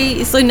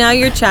 Really? So now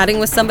you're chatting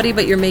with somebody,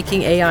 but you're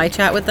making AI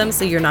chat with them,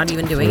 so you're not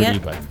even doing Flirty,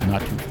 it? but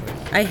not too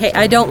flirty.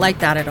 I don't like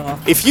that at all.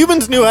 If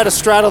humans knew how to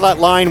straddle that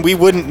line, we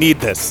wouldn't need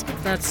this.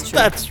 That's true.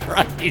 That's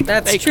right.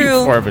 That's Thank true.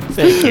 you, Forman.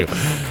 Thank you.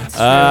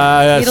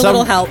 Need a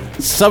little help.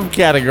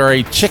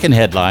 Subcategory chicken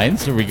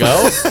headlines. Here we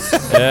go.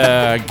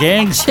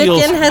 Gang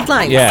steals. Chicken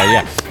headlines.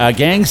 Yeah.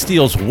 Gang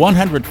steals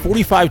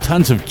 145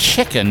 tons of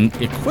chicken,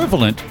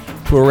 equivalent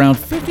to around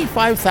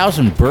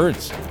 55,000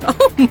 birds.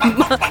 Oh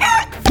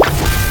my.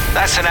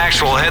 That's an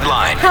actual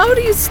headline. How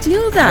do you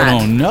steal that? I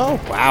don't know.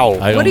 Wow.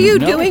 What are you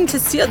doing to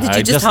steal? Did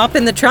you just hop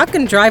in the truck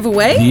and drive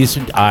away?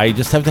 I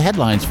just have the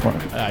headlines for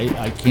them.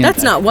 I can't.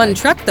 That's not one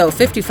truck, though.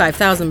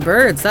 55,000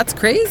 birds. That's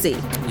crazy.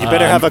 You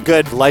better have a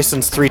good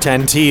licensed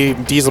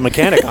 310T diesel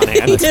mechanic on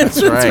hand.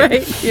 That's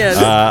right. Yes.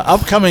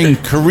 Upcoming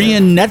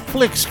Korean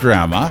Netflix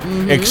drama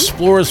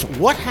explores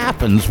what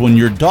happens when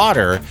your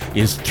daughter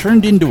is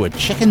turned into a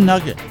chicken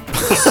nugget.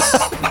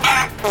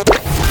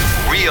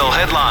 Real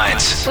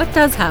headlines. What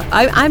does happen?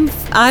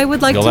 I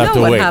would like to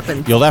know what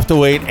happens. You'll have to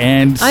wait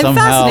and I'm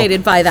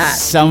fascinated by that.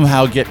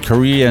 Somehow get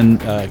Korea's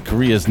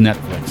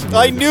Netflix.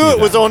 I knew it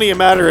was only a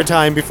matter of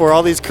time before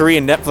all these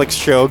Korean Netflix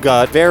shows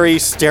got very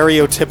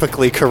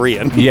stereotypically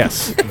Korean.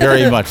 Yes,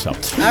 very much so.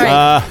 All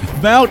right.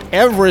 Mount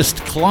Everest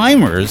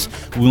climbers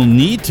will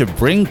need to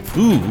bring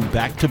poo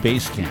back to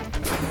base camp.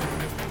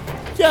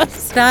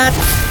 Yes. That's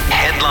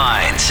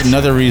Headlines.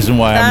 Another reason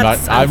why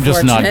I'm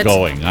just not unfortunate.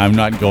 going. I'm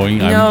not going.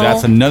 No.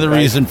 That's another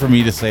reason for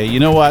me to say, you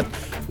know what?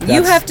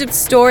 you have to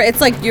store. It's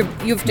like you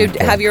have to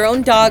have your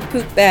own dog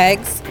poop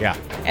bags. Yeah.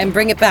 And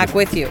bring it back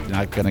with you.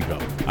 Not gonna go.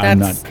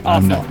 That's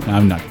I'm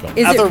awful. not going.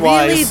 Is it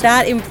Otherwise- really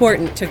that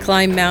important to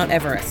climb Mount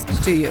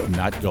Everest to you?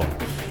 Not going.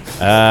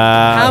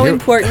 How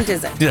important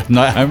is it?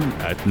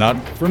 Not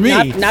for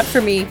me. Not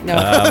for me. No.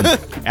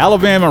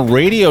 Alabama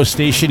radio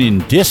station in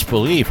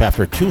disbelief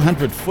after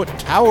 200-foot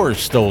tower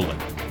stolen.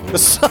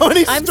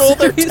 Somebody stole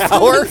their sorry,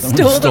 tower.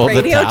 Stole the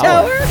radio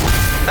tower?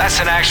 That's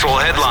an actual Stole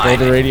headline.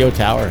 the radio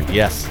tower.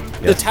 Yes.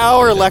 The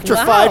tower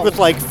electrified Wow. with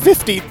like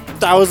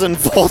 50,000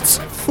 volts.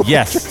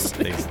 Yes.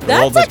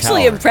 That's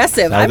actually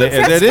impressive. I'm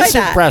impressed That by is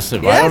that.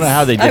 impressive. I Yes, don't know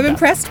how they did I'm that.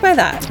 impressed by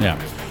that. Yeah.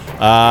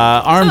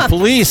 Armed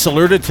police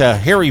alerted to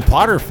Harry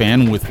Potter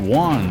fan with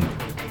wand.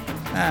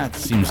 That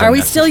seems. Are we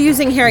still unnecessary.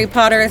 using Harry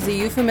Potter as a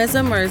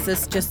euphemism, or is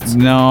this just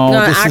No,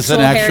 this is an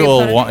Harry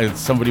actual Potter? wand. It's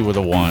somebody with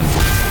a wand.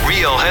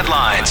 Real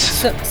headlines.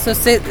 So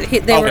say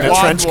they were in a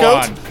trench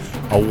coat?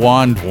 A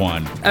wand.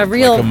 A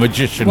real like a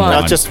magician wand.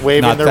 wand. Not just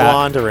waving their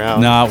wand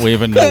around. Not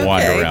waving the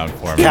wand Okay. around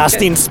for me.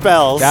 Casting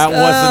spells. That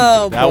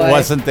wasn't Oh, boy.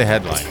 wasn't the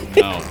headline.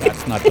 No,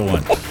 that's not the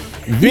one.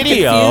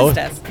 Video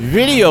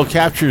confused us.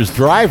 captures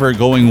driver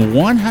going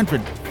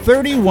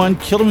 131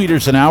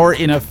 kilometers an hour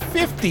in a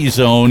 50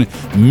 zone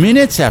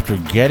minutes after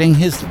getting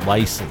his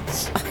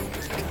license.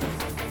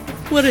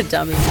 What a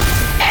dummy.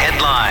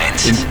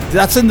 Headlines.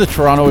 That's in the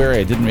Toronto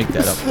area. I didn't make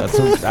that up.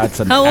 That's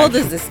an How old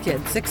actual- is this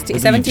kid? 16, He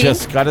 17?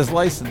 just got his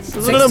license.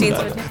 Wasn't it a- 16,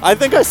 17. I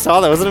think I saw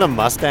that. Wasn't it a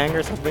Mustang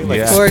or something? Like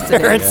Yeah. Of course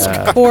it is.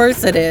 Yeah. Of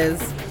course it is.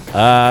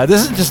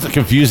 This is just a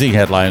confusing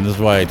headline. This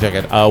is why I took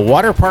it. A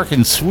water park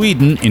in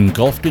Sweden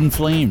engulfed in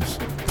flames.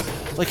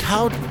 Like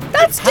how?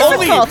 That's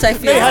difficult, I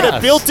feel. They had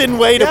a built-in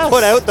way to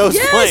put out those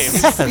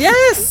flames.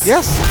 Yes.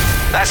 Yes.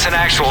 That's an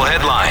actual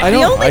headline. I The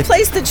know. only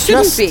place that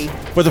shouldn't be.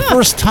 For the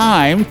first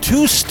time,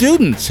 2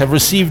 students have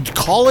received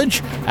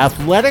college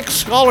athletic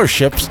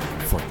scholarships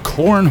for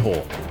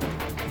cornhole.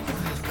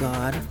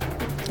 God.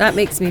 That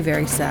makes me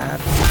very sad.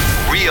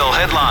 Real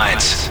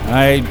headlines.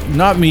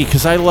 Not me,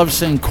 because I love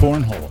saying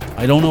cornhole.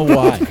 I don't know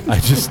why. I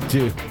just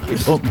do. I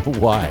don't know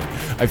why.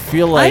 I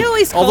feel like. I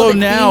always call although it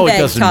now it beanbag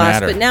doesn't toss,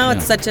 matter. but now Yeah.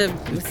 it's such a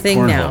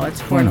thing now.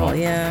 It's cornhole.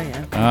 Yeah.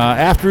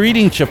 After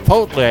eating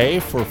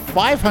Chipotle for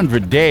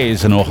 500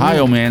 days, an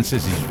Ohio man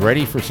says he's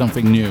ready for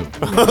something new.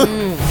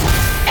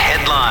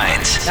 Headlines.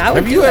 Headlines. That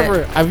would Have you do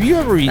it.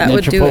 ever eaten That at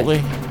would do it.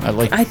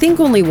 Chipotle? I think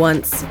only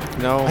once.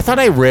 No. I thought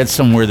I read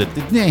somewhere that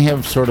didn't they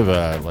have sort of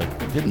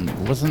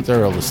wasn't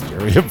there a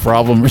listeria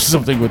problem or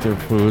something with their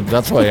food?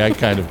 That's why I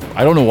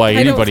don't know why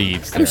anybody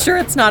eats there. I'm sure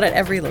it's not at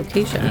every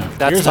location.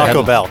 That's Here's a Taco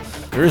headline. Bell.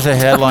 Here's a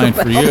headline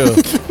for you.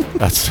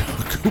 That's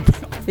Taco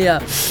Bell. Yeah.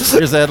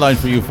 Here's a headline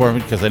for you,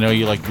 Forman, because I know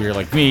you like beer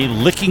like me.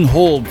 Licking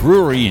Hole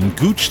Brewery in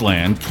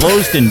Goochland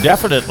closed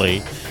indefinitely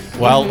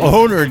while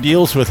owner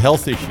deals with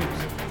health issues.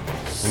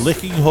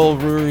 Licking Hole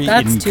Brewery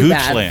That's in too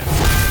bad.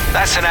 Goochland,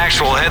 That's an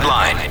actual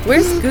headline.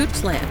 Where's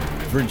Goochland?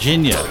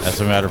 Virginia.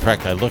 As a matter of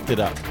fact, I looked it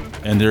up.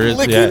 And there is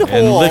Licking and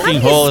Hole. Licking How do you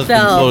Hole has been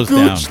spell closed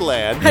down.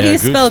 Goochland. How do Yeah, you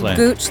spell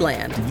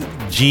Goochland.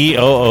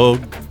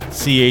 Goochland?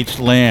 Gooch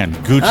land.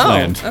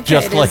 Goochland. Oh, okay.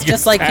 It is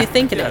just like you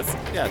think it Yes. is.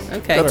 Yes.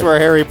 Okay. That's where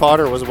Harry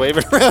Potter was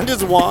waving around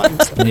his wand.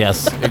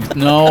 Yes.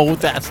 No,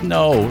 that's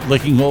no.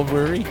 Licking Hole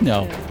Brewery?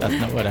 No, that's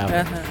not what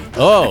happened.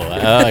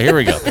 Here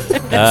we go.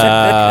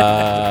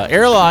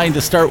 Airline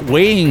to start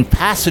weighing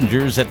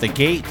passengers at the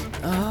gate.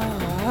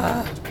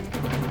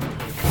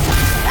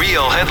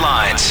 Real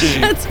headlines.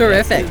 That's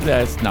horrific.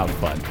 That's not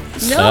fun.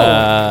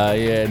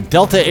 No.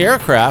 Delta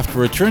aircraft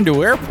returned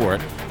to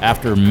airport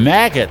after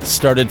maggots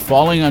started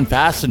falling on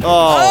passengers.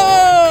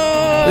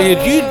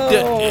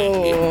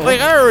 Like,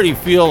 I already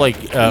feel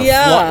like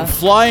Yeah.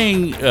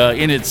 flying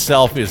in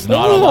itself is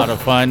not a lot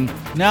of fun.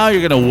 Now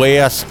you're going to weigh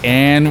us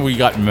and we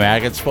got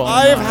maggots falling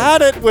I've on us.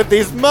 had it with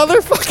these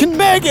motherfucking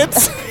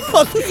maggots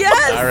on the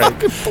Yes. All right.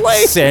 fucking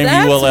plane.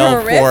 Samuel That's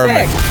L. Forman.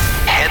 horrific.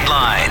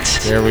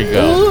 Headlines. There we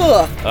go.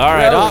 Ugh. All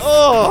right, Gross.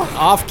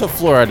 off to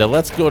Florida.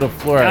 Let's go to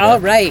Florida. All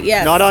right.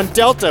 Yes. Not on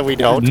Delta, we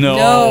don't. No,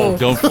 No.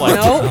 don't fly.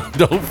 No.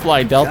 Don't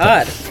fly Delta.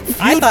 God.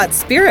 I thought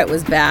Spirit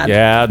was bad.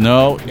 Yeah,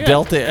 no,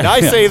 Delta. And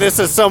I say this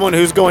as someone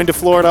who's going to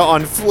Florida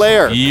on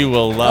Flair. you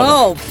will love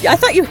Oh, I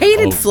thought you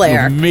hated it.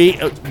 Flair.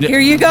 Here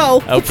you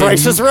go. Okay.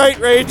 Price is right,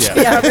 Rach.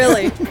 Yeah. Yeah,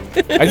 really.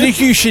 I think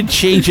you should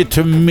change it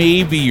to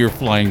maybe you're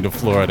flying to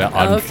Florida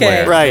on Okay.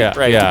 Flair. Right, yeah,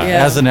 right. Yeah, Yeah.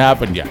 hasn't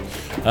happened yet.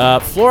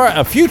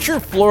 A future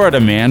Florida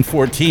man,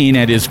 14,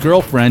 and his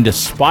girlfriend,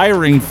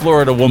 aspiring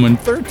Florida woman,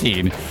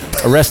 13,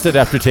 arrested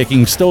after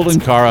taking stolen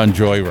car on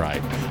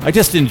joyride. I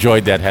just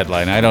enjoyed that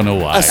headline. I don't know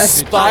why.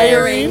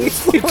 Aspiring.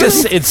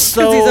 It's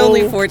so. He's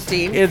only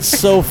 14. It's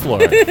so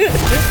Florida.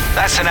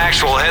 That's an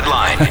actual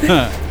headline.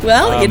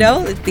 Well,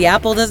 the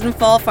apple doesn't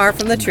fall far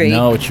from the tree.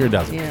 No, it sure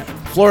doesn't. Yeah.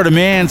 Florida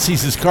man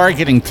sees his car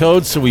getting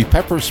towed, so he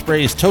pepper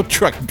sprays tow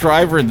truck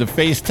driver in the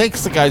face,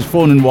 takes the guy's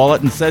phone and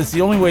wallet, and says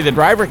the only way the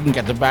driver can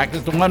get it back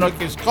is to unhook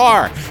his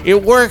car. It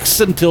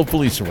works until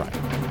police arrive.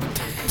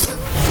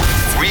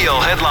 Real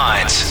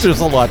headlines. There's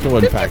a lot to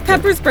unpack there.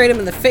 Pepper sprayed him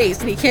in the face,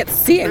 and he can't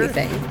see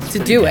anything to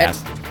do it.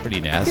 Nasty. Pretty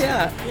nasty.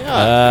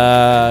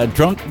 Yeah.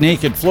 Drunk,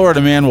 naked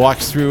Florida man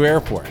walks through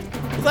airport.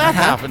 Well, that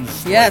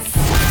happens. Yes.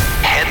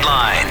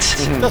 Headlines.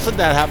 Doesn't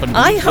that happen?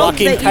 I hope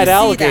Walking that you pet see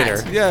alligator.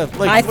 that. Yeah.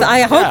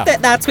 I hope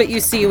that that's what you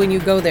see when you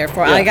go there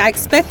for. Yeah. I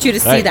expect you to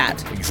see Right.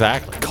 that.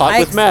 Exactly. Caught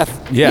with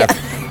meth. Yeah.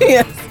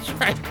 Yes. That's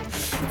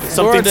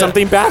right.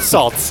 Something bath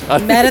salts.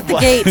 Met at the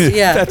gate.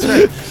 Yeah. That's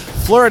right.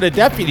 Florida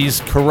deputies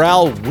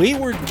corral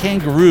wayward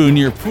kangaroo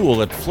near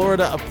pool at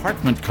Florida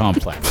apartment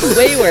complex.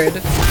 Wayward.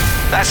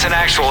 That's an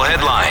actual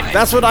headline.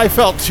 That's what I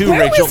felt too,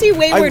 Where Rachel. was he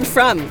wayward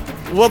from?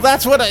 Well,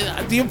 that's what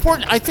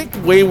I think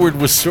wayward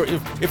was sort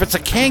of, if it's a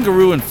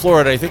kangaroo in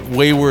Florida, I think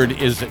wayward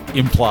is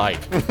implied.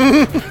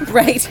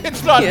 Right.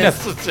 It's not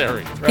Yes.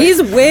 necessary. Right?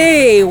 He's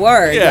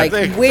wayward. Like,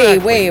 way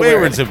wayward.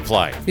 Wayward's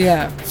implied.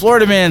 Yeah.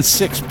 Florida man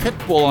sics pit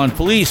bull on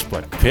police,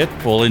 but pit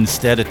bull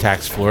instead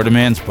attacks Florida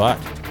man's butt.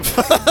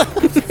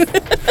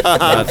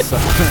 That's,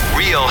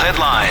 Real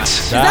headlines.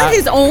 Is that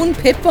his own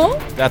pit bull?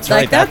 That's Like,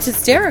 right. that's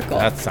hysterical.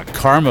 That's a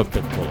karma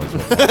pit bull. Is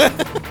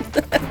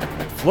what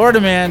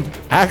Florida man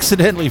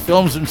accidentally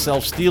films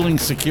himself stealing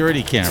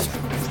security camera.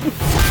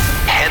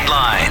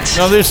 Headlines.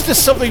 No, there's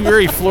just something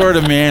very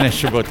Florida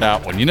manish about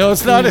that one.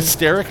 It's not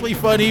hysterically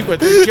funny, but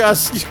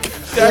just,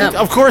 Yeah.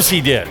 of course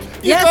he did.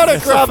 You Yes. gotta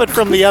grab it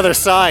from the other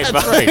side.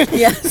 That's right.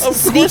 Yes. Of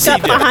Sneak course he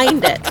up did.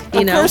 behind it.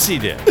 Of course he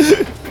did.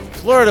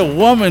 Florida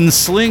woman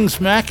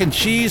slings mac and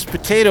cheese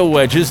potato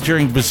wedges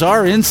during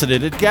bizarre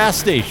incident at gas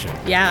station.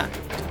 Yeah.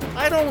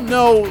 I don't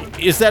know.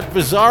 Is that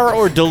bizarre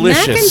or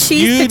delicious? Mac and cheese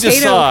you potato.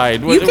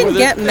 decide. You can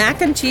get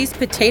mac and cheese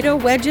potato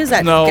wedges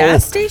at No.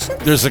 gas stations?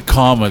 There's a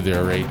comma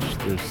there, Rach.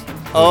 There's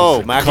Oh,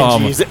 a mac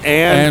comma. and cheese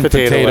and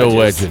potato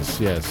wedges.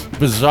 Yes.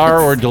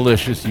 Bizarre or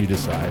delicious, you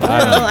decide. I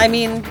don't Well, know. I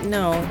mean,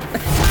 no.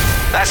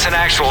 That's an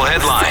actual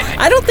headline.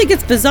 I don't think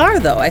it's bizarre,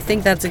 though. I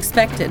think that's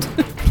expected.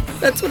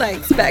 That's what I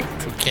expect.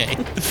 Okay.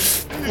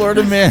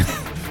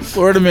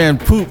 Florida man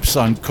poops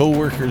on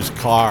coworker's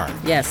car.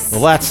 Yes.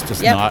 Well, that's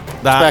just Yep.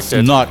 that's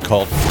Expected. not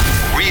called.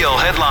 Real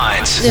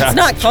headlines. It's That's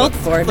not called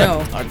for,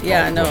 no. not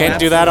Yeah, called no. Can't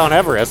do that on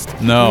Everest.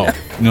 No,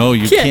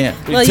 you can't.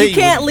 Well, you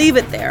can't leave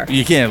it there.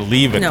 You can't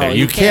leave it No, there. you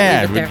You can't leave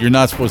can, it but there. you're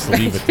not supposed to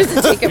leave it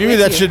there. Take it Maybe with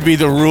that you. should be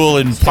the rule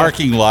in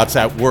parking lots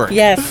at work.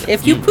 Yes,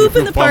 if you poop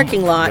in the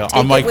parking lot, take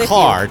on my it with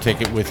car, you.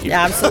 take it with you.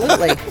 Yeah,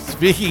 absolutely.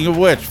 Speaking of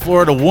which,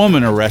 Florida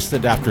woman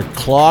arrested after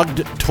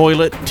clogged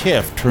toilet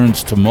tiff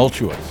turns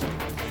tumultuous.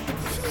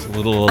 A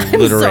little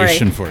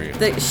alliteration sorry.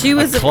 for you. She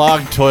was a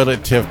clogged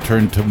toilet tip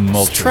turned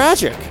tumultuous. It's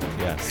tragic.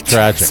 Yes,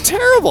 tragic. It's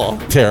terrible.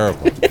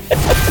 Terrible.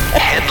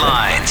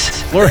 Headlines.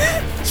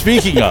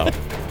 Speaking of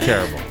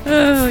terrible,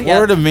 yeah.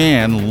 Florida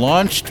man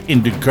launched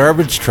into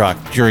garbage truck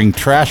during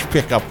trash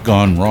pickup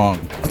gone wrong.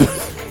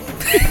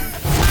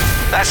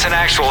 That's an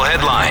actual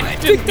headline.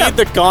 Didn't need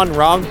the gone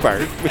wrong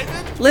part.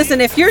 Listen,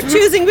 if you're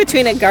choosing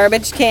between a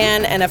garbage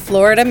can and a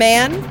Florida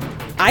man,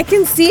 I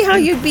can see how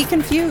you'd be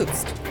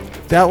confused.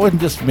 That one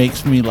just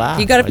makes me laugh.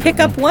 You got to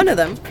pick up one of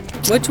them.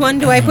 Which one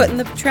do I put in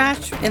the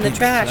trash?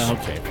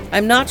 Okay.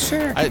 I'm not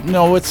sure.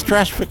 No, it's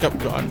trash pickup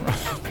gone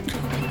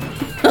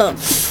wrong.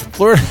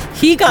 Florida.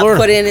 He got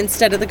put in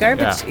instead of the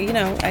garbage.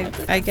 Yeah.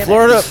 I get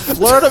it.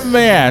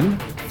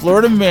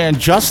 Florida man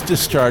just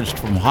discharged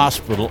from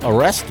hospital,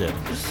 arrested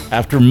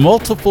after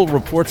multiple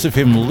reports of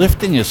him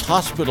lifting his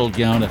hospital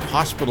gown at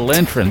hospital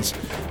entrance,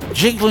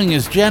 jiggling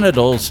his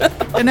genitals,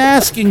 and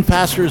asking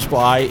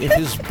passersby if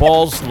his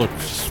balls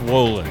looked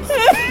swollen.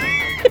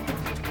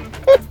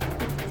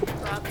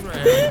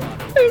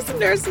 There's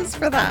nurses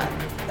for that.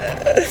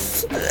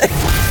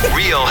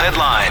 Real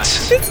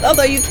headlines.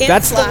 Although you can't.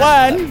 That's the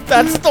one.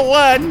 That's the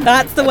one.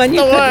 That's the one.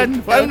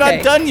 I'm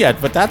not done yet,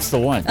 but that's the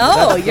one.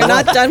 Oh, you're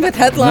not done with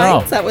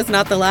headlines? No. That was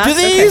not the last.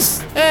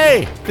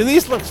 Do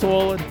these look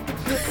swollen?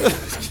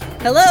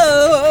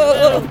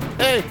 Hello.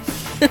 Hey.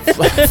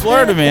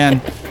 Florida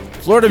man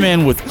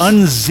with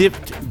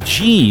unzipped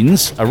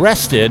jeans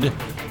arrested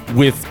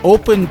with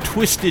open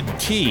twisted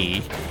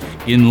tea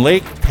in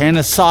Lake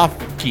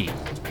Panisofsky.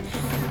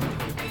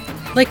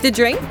 Like the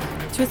drink?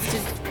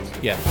 Twisted.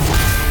 Yeah.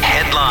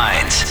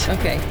 Headlines.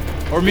 Okay.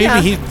 Or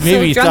maybe he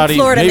drunk thought he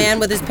Florida man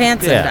with his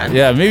pants undone.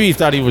 Yeah, maybe he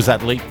thought he was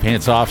at Lake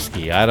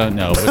Panisofsky. I don't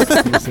know.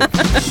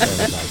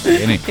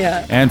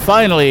 Yeah. And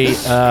finally,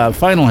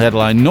 final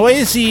headline: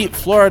 noisy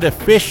Florida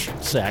fish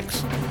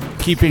sex,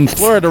 keeping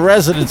Florida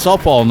residents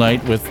up all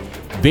night with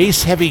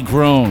bass-heavy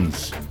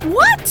groans.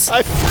 What?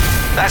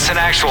 That's an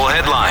actual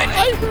headline.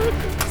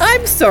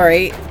 I'm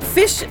sorry.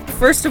 Fish,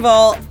 first of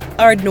all,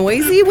 are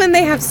noisy when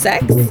they have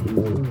sex?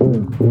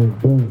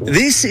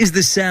 This is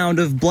the sound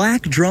of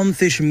black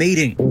drumfish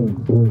mating.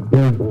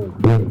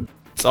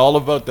 It's all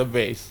about the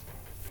bass.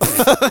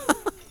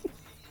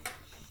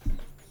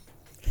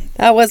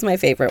 That was my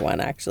favorite one,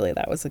 actually.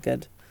 That was a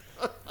good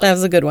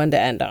one to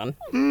end on.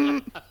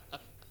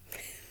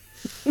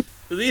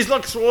 Do these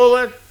look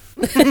swollen?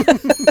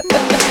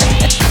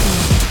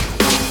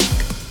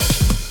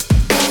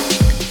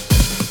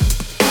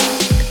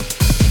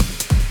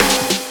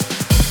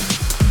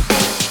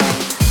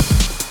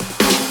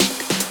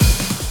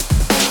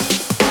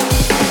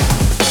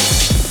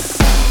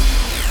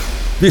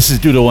 This is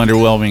Due to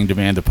Underwhelming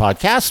Demand, a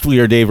podcast.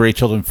 We are Dave,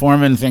 Rachel, and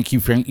Forman. Thank you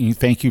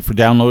for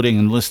downloading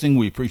and listening.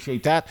 We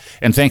appreciate that.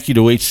 And thank you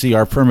to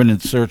HCR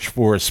Permanent Search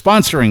for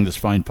sponsoring this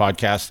fine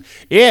podcast.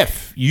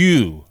 If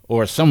you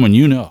or someone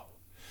you know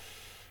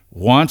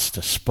wants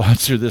to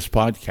sponsor this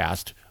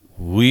podcast,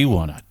 we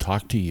want to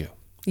talk to you.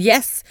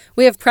 Yes,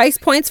 we have price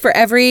points for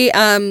every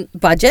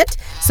budget.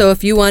 So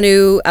if you want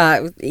to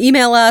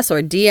email us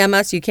or DM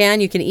us, you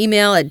can. You can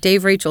email at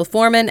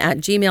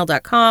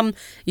daverachelforman@gmail.com.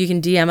 You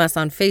can DM us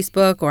on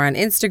Facebook or on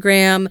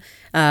Instagram.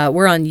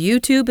 We're on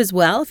YouTube as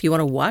well. If you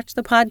want to watch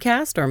the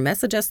podcast or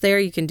message us there,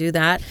 you can do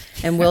that.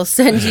 And we'll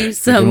send you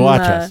some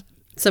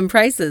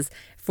prices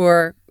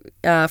for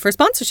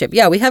sponsorship.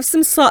 Yeah, we have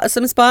some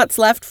spots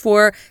left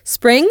for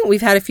spring.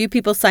 We've had a few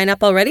people sign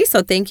up already,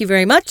 so thank you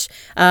very much.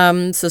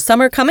 So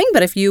summer coming,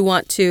 but if you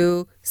want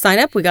to sign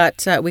up, we got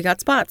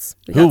spots.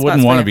 Who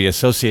wouldn't want to be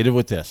associated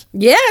with this?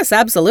 Yes,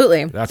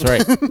 absolutely. That's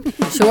right.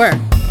 Sure.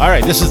 All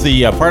right, this is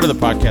the part of the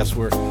podcast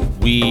where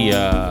we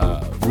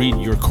read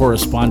your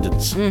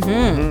correspondence.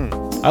 Mm-hmm.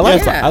 I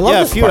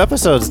love a few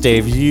episodes,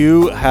 Dave.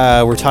 You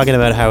were talking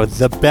about how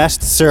the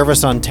best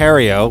Service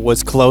Ontario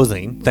was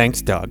closing.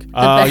 Thanks, Doug.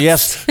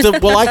 Yes.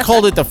 Well, I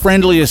called it the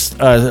friendliest.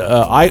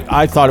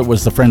 I thought it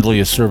was the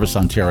friendliest Service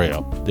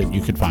Ontario that you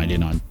could find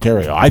in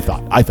Ontario. I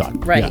thought.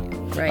 Right. Yeah.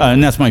 Right.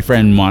 And that's my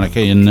friend Monica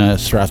in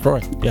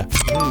Strathroy. Yeah.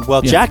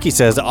 Well, Jackie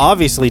says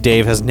obviously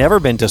Dave has never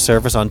been to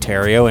Service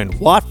Ontario in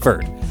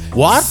Watford.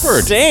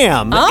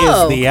 Sam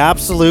is the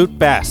absolute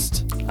best.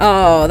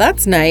 Oh,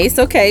 that's nice.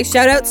 Okay,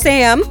 shout out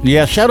Sam.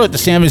 Yeah, shout out to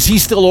Sam. Is he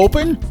still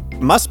open?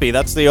 Must be.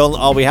 That's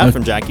all we have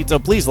from Jackie. So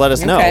please let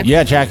us know.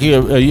 Yeah, Jackie.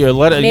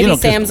 Maybe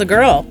Sam's a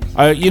girl.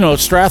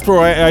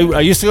 Strathroy. I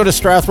used to go to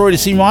Strathroy to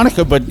see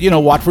Monica, but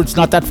Watford's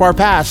not that far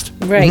past.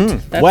 Right.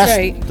 That's west.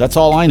 right. That's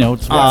all I know.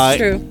 It's That's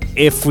true.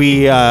 If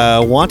we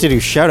want to do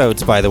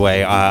shout-outs, by the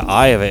way,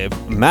 I have a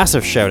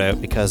massive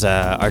shout-out because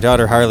our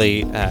daughter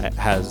Harley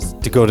has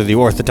to go to the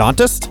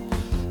orthodontist.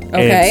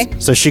 Okay.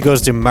 So she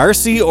goes to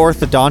Marcy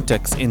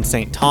Orthodontics in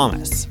St.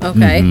 Thomas.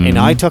 Okay. And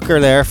I took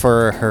her there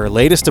for her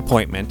latest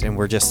appointment, and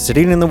we're just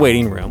sitting in the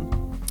waiting room,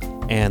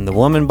 and the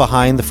woman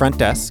behind the front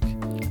desk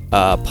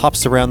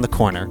pops around the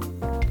corner.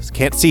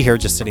 Can't see her,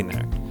 just sitting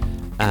there.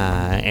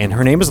 And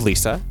her name is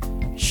Lisa.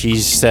 She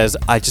says,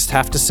 I just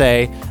have to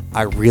say,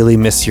 I really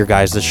miss your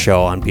guys'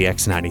 show on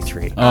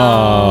BX93.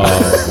 Oh.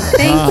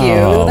 Thank you.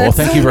 Well,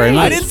 thank you very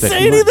much. I didn't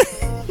say anything.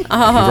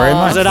 Thank you very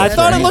much. I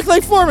thought it looked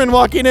like Forman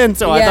walking in,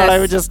 so I Yes. thought I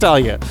would just tell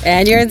you.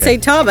 And you're in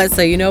St. Thomas,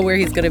 so you know where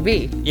he's going to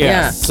be.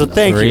 Yes. So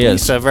thank There you, he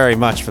is. Lisa, very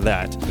much for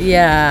that.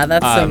 Yeah,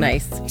 that's so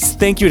nice.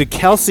 Thank you to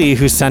Kelsey,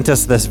 who sent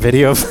us this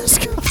video of this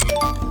guy.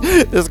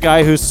 This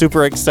guy who's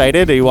super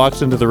excited. He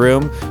walks into the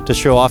room to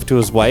show off to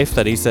his wife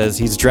that he says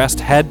he's dressed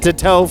head to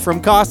toe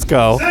from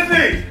Costco.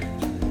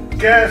 Sydney,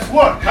 guess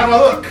what? How do I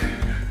look?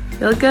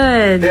 You look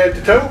good. Head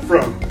to toe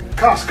from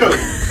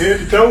Costco. Head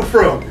to toe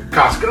from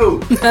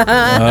Costco.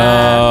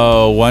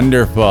 Oh,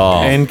 wonderful.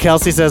 And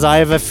Kelsey says, I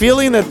have a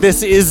feeling that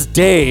this is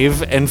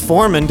Dave, and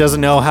Forman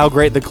doesn't know how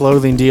great the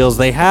clothing deals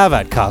they have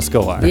at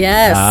Costco are.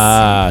 Yes.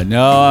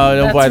 No, I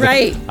don't That's buy the.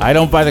 right. I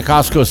don't buy the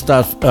Costco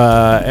stuff.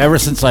 Ever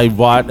since I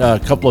bought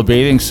a couple of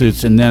bathing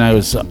suits, and then I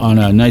was on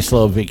a nice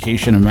little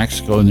vacation in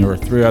Mexico, and there were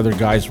 3 other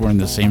guys wearing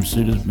the same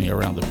suit as me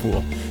around the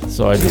pool.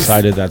 So I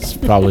decided that's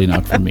probably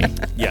not for me.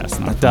 Yes,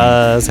 that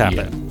does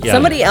happen. Yeah.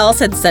 Somebody else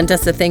had sent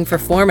us a thing for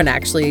Forman,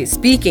 actually,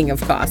 speaking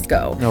of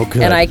Costco. Oh,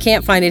 good. And I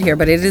can't find it here,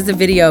 but it is a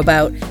video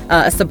about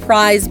a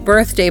surprise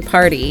birthday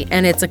party,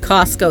 and it's a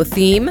Costco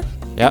theme.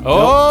 Yep.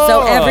 Oh,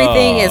 So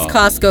everything is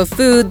Costco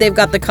food. They've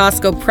got the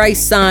Costco price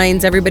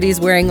signs. Everybody's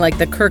wearing like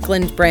the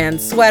Kirkland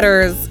brand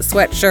sweaters,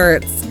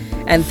 sweatshirts,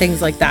 and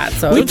things like that.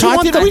 So Don't you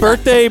want the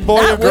birthday boy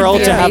or That would girl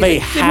be to have a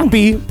amazing.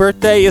 happy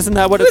birthday? Isn't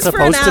that what It it's was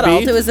for an supposed to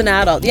adult. be? It was an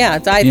adult. Yeah,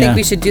 I Yeah. think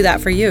we should do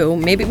that for you.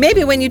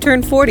 Maybe when you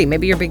turn 40.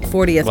 Maybe your big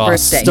 40th Well,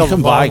 birthday. still- You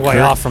can Long buy way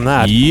off from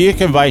that. You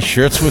can buy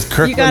shirts with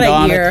Kirkland got a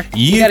on year. it.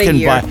 You got a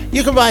year.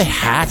 You can buy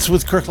hats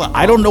with Kirkland.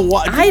 I don't know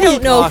what. I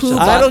don't know who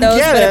I bought don't those,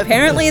 get but it.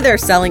 apparently they're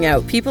selling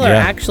out. People are Yeah.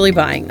 actually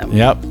buying them.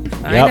 Yep.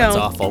 I Yep. know. It's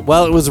awful.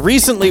 Well, it was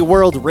recently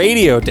World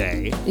Radio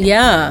Day.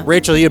 Yeah.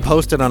 Rachel, you had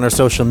posted on our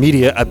social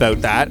media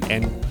about that,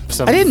 and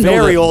some I didn't know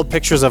very that- old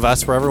pictures of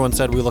us where everyone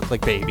said we look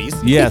like babies.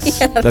 Yes,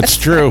 that's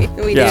true.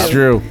 We That's do.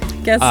 true.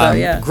 Guess so,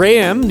 yeah.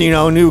 Graham,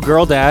 new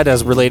girl dad,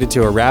 as related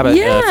to a rabbit a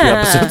few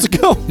Yeah. episodes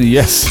ago.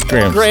 Yes,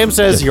 Graham. Graham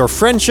says, your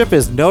friendship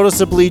is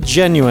noticeably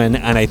genuine,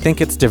 and I think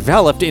it's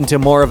developed into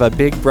more of a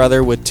big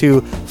brother with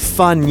 2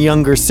 fun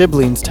younger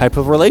siblings type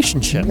of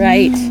relationship.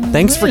 Right.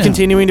 Thanks for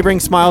continuing to bring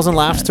smiles and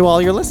laughs to all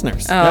your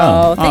listeners. Oh,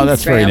 Oh, thanks,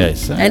 that's very Graham.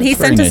 nice. And he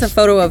That's very sent us a nice.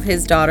 photo of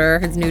his daughter,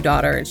 his new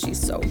daughter, and she's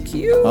so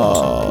cute.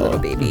 Little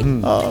baby.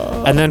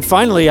 And then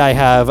finally, I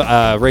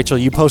have, Rachel,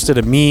 you posted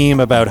a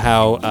meme about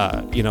how,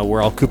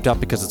 we're all cooped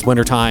up because it's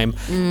wintertime.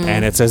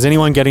 And it says,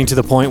 anyone getting to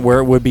the point where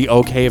it would be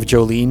okay if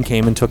Jolene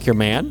came and took your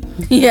man?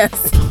 Yes.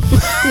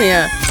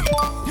 Yeah.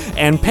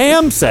 And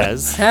Pam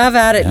says, Have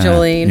at it,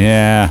 Jolene.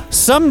 Yeah.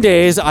 some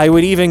days I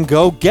would even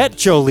go get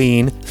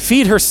Jolene,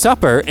 feed her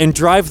supper, and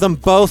drive them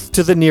both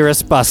to the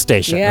nearest bus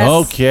station. Yes.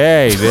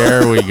 Okay,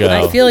 there we go.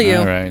 I feel you.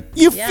 All right.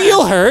 You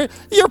feel her?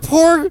 Your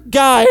poor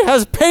guy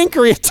has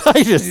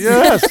pancreatitis.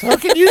 Yes. How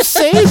can you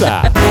say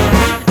that?